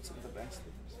box, so let's look at the best.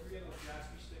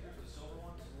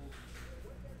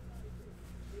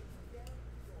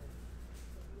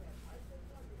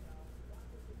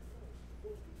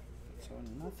 So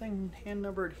nothing hand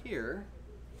numbered here.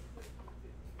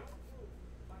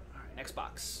 All right, next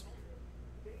box.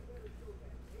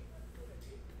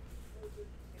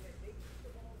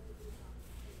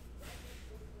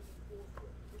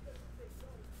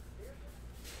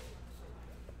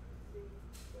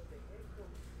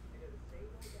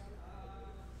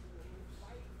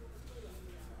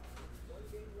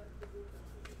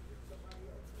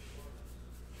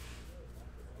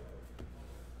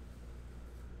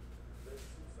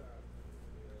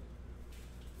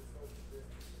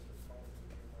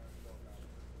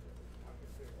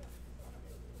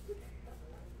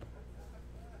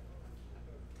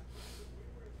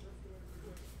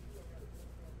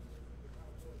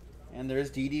 And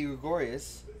there's Didi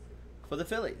Gregorius for the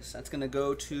Phillies. That's going to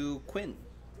go to Quinn.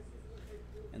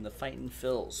 And the Fightin'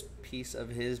 Phils piece of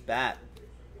his bat.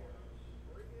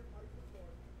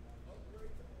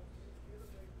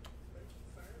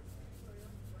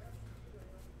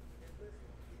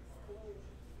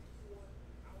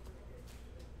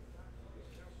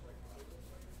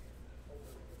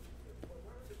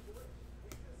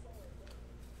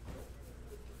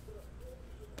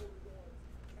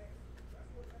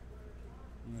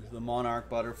 There's the Monarch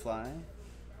Butterfly.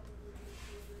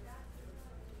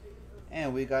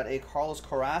 And we got a Carlos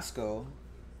Carrasco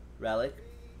relic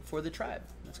for the Tribe.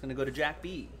 That's going to go to Jack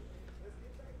B.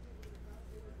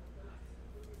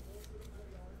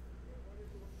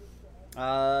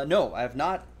 No, I have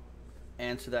not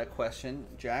answered that question,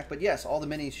 Jack. But yes, all the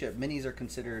minis ship. Minis are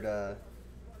considered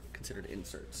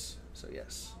inserts. So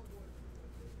yes.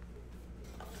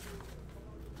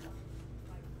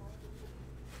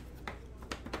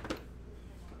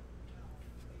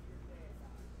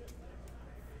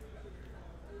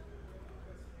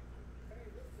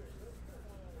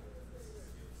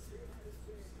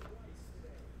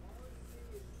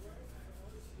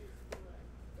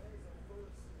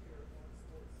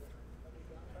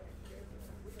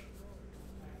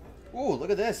 Ooh,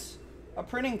 look at this. A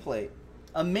printing plate.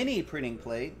 A mini printing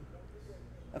plate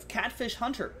of Catfish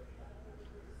Hunter.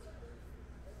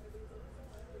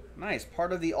 Nice.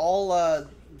 Part of the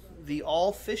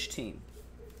all fish team.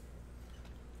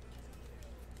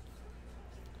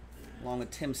 Along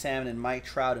with Tim Salmon and Mike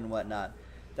Trout and whatnot.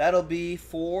 That'll be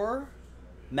for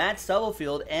Matt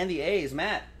Stubblefield and the A's.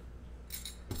 Matt.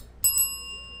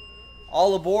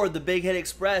 All aboard the Big Hit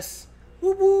Express.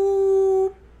 Whoop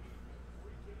whoop.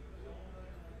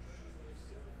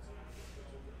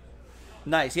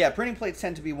 Nice. Yeah, printing plates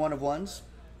tend to be one-of-ones.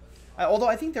 Although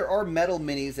I think there are metal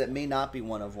minis that may not be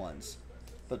one-of-ones.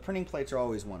 But printing plates are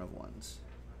always one-of-ones.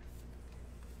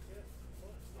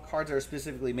 Cards that are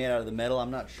specifically made out of the metal,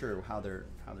 I'm not sure how they're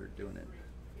doing it,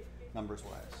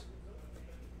 numbers-wise.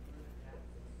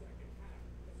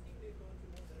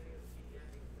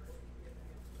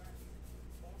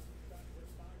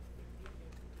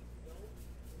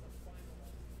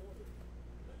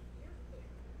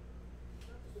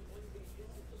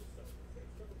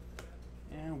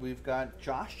 And we've got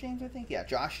Josh James, I think. Yeah,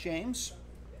 Josh James.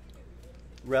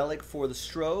 Relic for the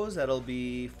Stros. That'll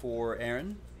be for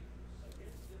Aaron.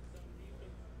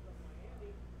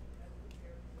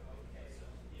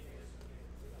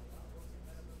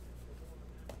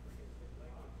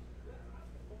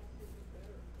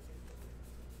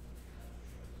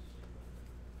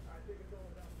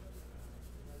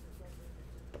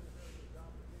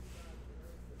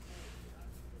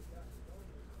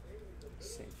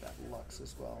 Save that Lux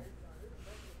as well.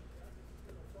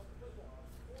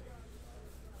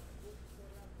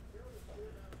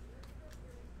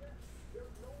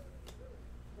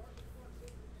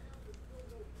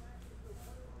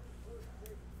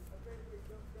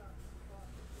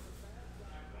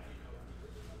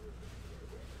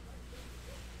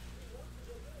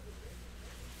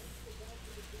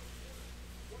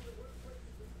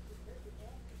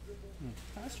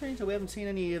 Kind of strange that we haven't seen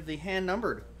any of the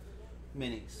hand-numbered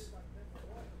minis.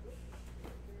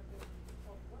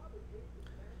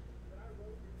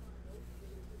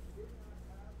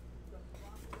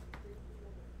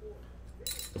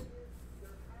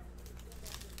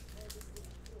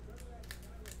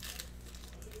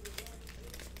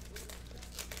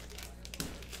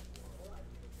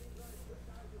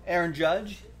 Aaron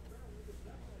Judge,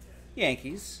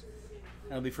 Yankees.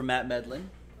 That'll be from Matt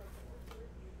Medlin.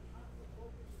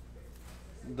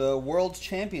 The World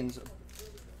Champions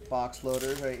box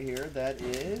loaders right here. That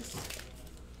is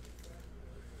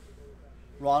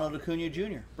Ronald Acuna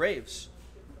Jr., Braves,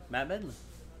 Matt Medlin.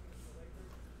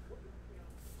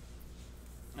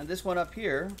 And this one up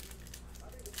here,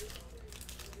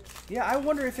 yeah, I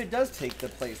wonder if it does take the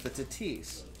place. That's a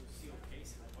Tatis.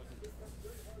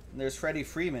 And there's Freddie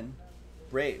Freeman,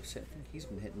 Braves. I think he's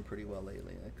been hitting pretty well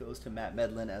lately. That goes to Matt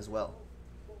Medlin as well.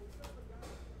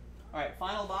 All right,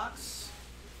 final box.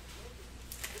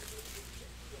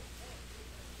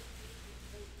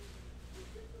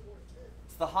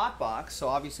 It's the hot box, so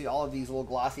obviously all of these little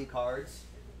glossy cards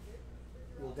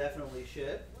will definitely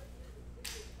ship.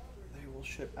 They will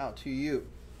ship out to you.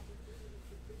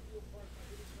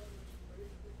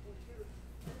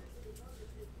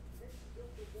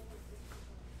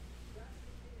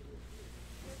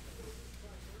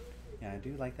 Yeah, I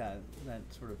do like that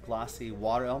sort of glossy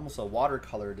water, almost a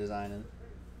watercolor design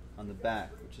on the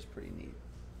back, which is pretty neat.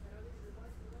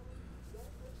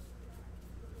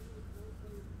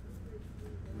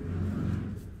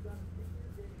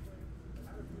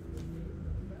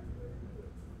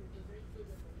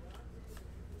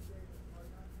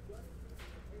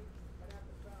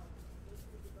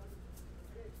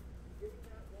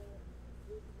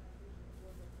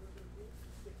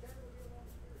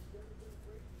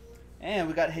 And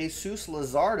we got Jesus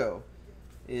Luzardo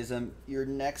is your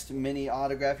next mini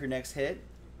autograph, your next hit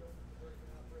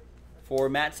for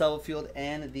Matt Stubblefield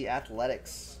and the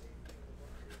Athletics.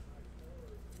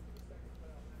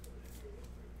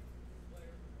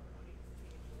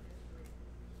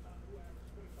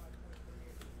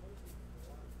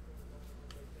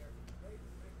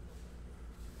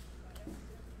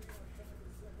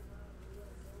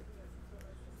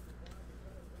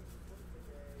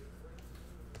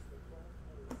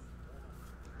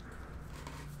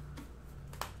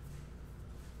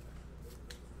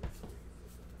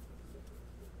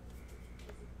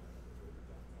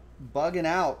 Bugging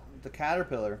out the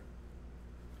Caterpillar.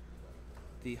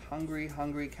 The hungry,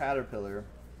 hungry Caterpillar.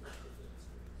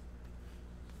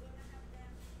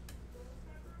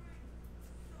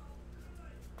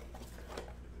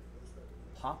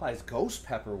 Popeye's Ghost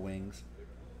Pepper Wings.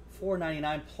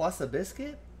 $4.99 plus a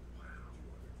biscuit?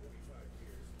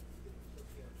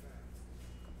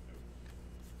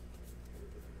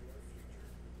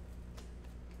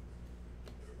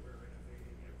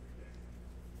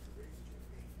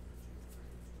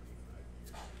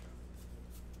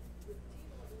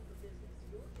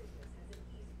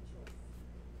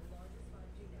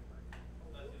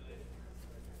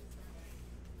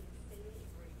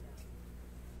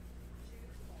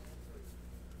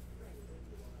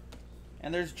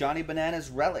 And there's Johnny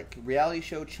Bananas Relic, reality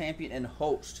show champion and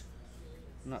host.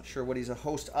 I'm not sure what he's a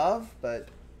host of, but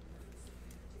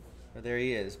there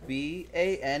he is. B-A-N-A-N-A-S.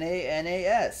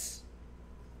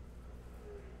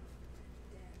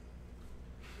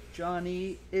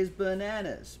 Johnny is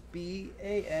bananas.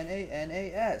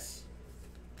 B-A-N-A-N-A-S.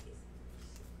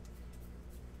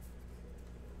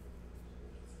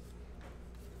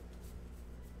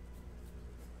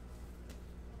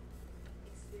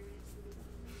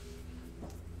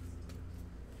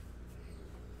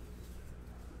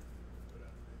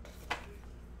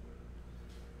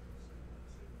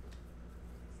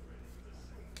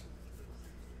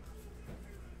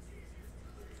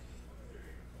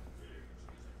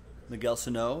 Miguel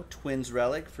Sano, Twins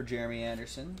Relic for Jeremy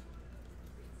Anderson.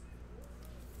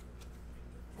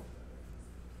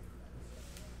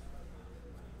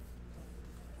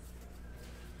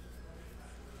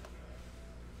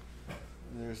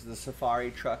 There's the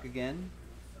Safari truck again.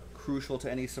 Crucial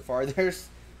to any Safari. There's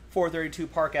 432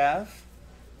 Park Ave.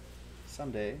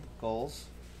 Someday, goals.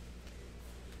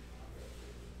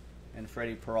 And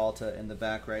Freddie Peralta in the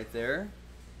back right there.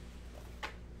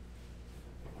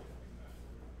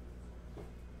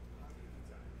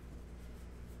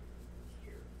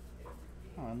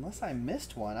 Unless I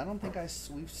missed one, I don't think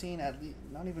we've seen at least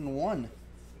not even one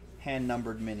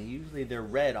hand-numbered mini. Usually they're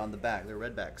red on the back. They're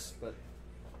red backs, but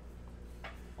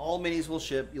all minis will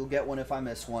ship. You'll get one if I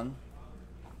miss one.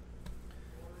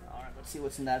 All right, let's see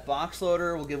what's in that box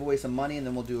loader. We'll give away some money and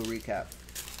then we'll do a recap.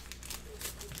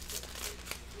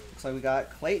 Looks like we got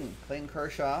Clayton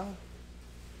Kershaw.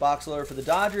 Box loader for the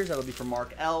Dodgers. That'll be for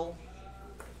Mark L.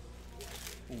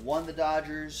 Who won the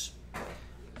Dodgers.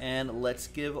 And let's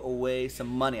give away some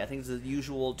money. I think it's the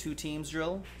usual 2 teams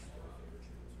drill.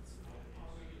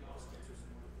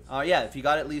 Yeah, if you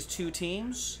got at least 2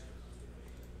 teams,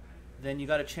 then you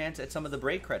got a chance at some of the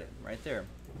break credit right there.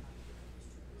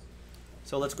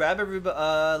 So let's grab everybody.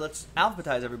 Let's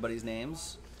alphabetize everybody's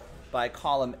names by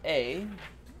column A.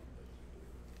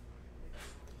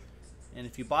 And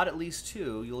if you bought at least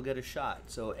 2, you'll get a shot.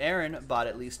 So Aaron bought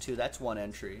at least 2. That's 1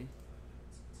 entry.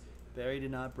 Barry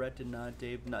did not. Brett did not.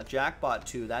 Dave did not. Jack bought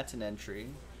 2. That's an entry.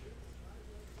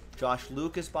 Josh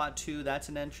Lucas bought 2. That's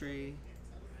an entry.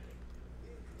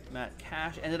 Matt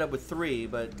Cash ended up with 3,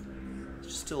 but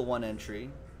still 1 entry.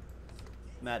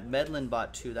 Matt Medlin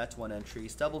bought 2. That's 1 entry.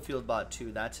 Stubblefield bought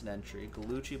 2. That's an entry.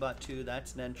 Galucci bought 2.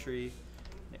 That's an entry.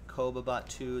 Nick Koba bought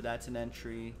 2. That's an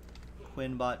entry.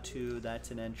 Quinn bought 2.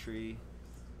 That's an entry.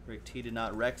 Rick T did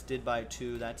not. Rex did buy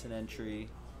 2. That's an entry.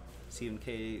 Stephen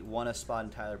K won a spot,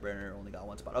 and Tyler Brenner only got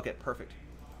 1 spot. Okay, perfect.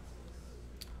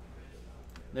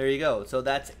 There you go. So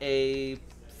that's a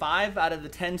 5 out of the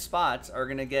 10 spots are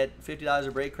going to get $50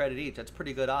 of break credit each. That's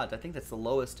pretty good odds. I think that's the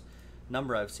lowest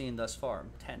number I've seen thus far,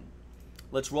 10.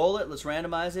 Let's roll it. Let's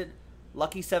randomize it.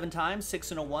 Lucky 7 times,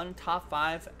 6 and a 1. Top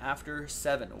 5 after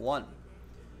 7. 1,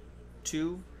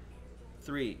 2,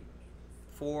 3,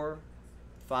 4,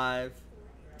 5,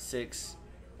 6,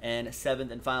 and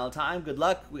 7th and final time. Good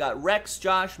luck. We got Rex,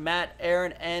 Josh, Matt,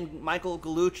 Aaron, and Michael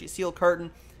Galucci. Seal curtain.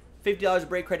 $50 of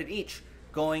break credit each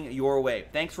going your way.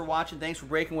 Thanks for watching. Thanks for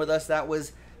breaking with us. That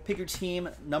was Pick Your Team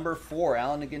number 4.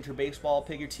 Allen and Ginter Baseball.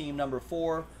 Pick Your Team number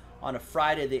 4 on a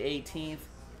Friday the 18th.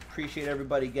 Appreciate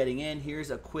everybody getting in.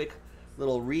 Here's a quick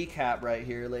little recap right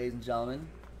here, ladies and gentlemen.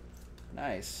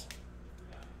 Nice.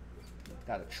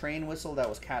 Got a train whistle. That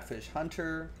was Catfish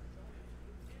Hunter.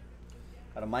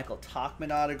 Got a Michael Tauchman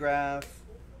autograph.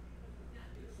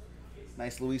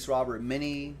 Nice Luis Robert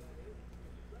mini.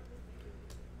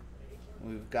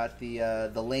 We've got the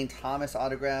Lane Thomas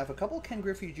autograph. A couple of Ken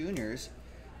Griffey Jr.'s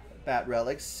bat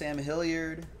relics. Sam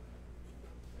Hilliard.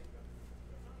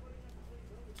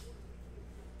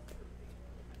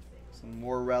 Some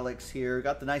more relics here.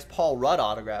 Got the nice Paul Rudd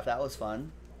autograph. That was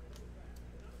fun.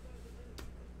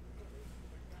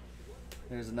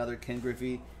 There's another Ken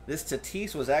Griffey. This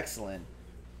Tatis was excellent.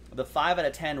 The 5 out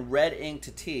of 10 red ink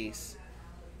Tatis.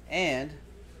 And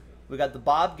we got the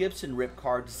Bob Gibson rip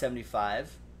card to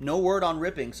 75. No word on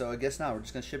ripping, so I guess not. We're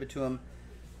just going to ship it to him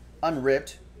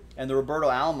unripped. And the Roberto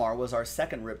Alomar was our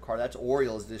second rip card. That's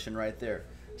Orioles edition right there.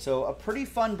 So a pretty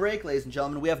fun break, ladies and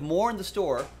gentlemen. We have more in the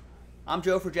store. I'm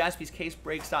Joe for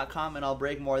JaspysCaseBreaks.com, and I'll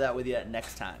break more of that with you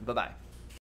next time. Bye-bye.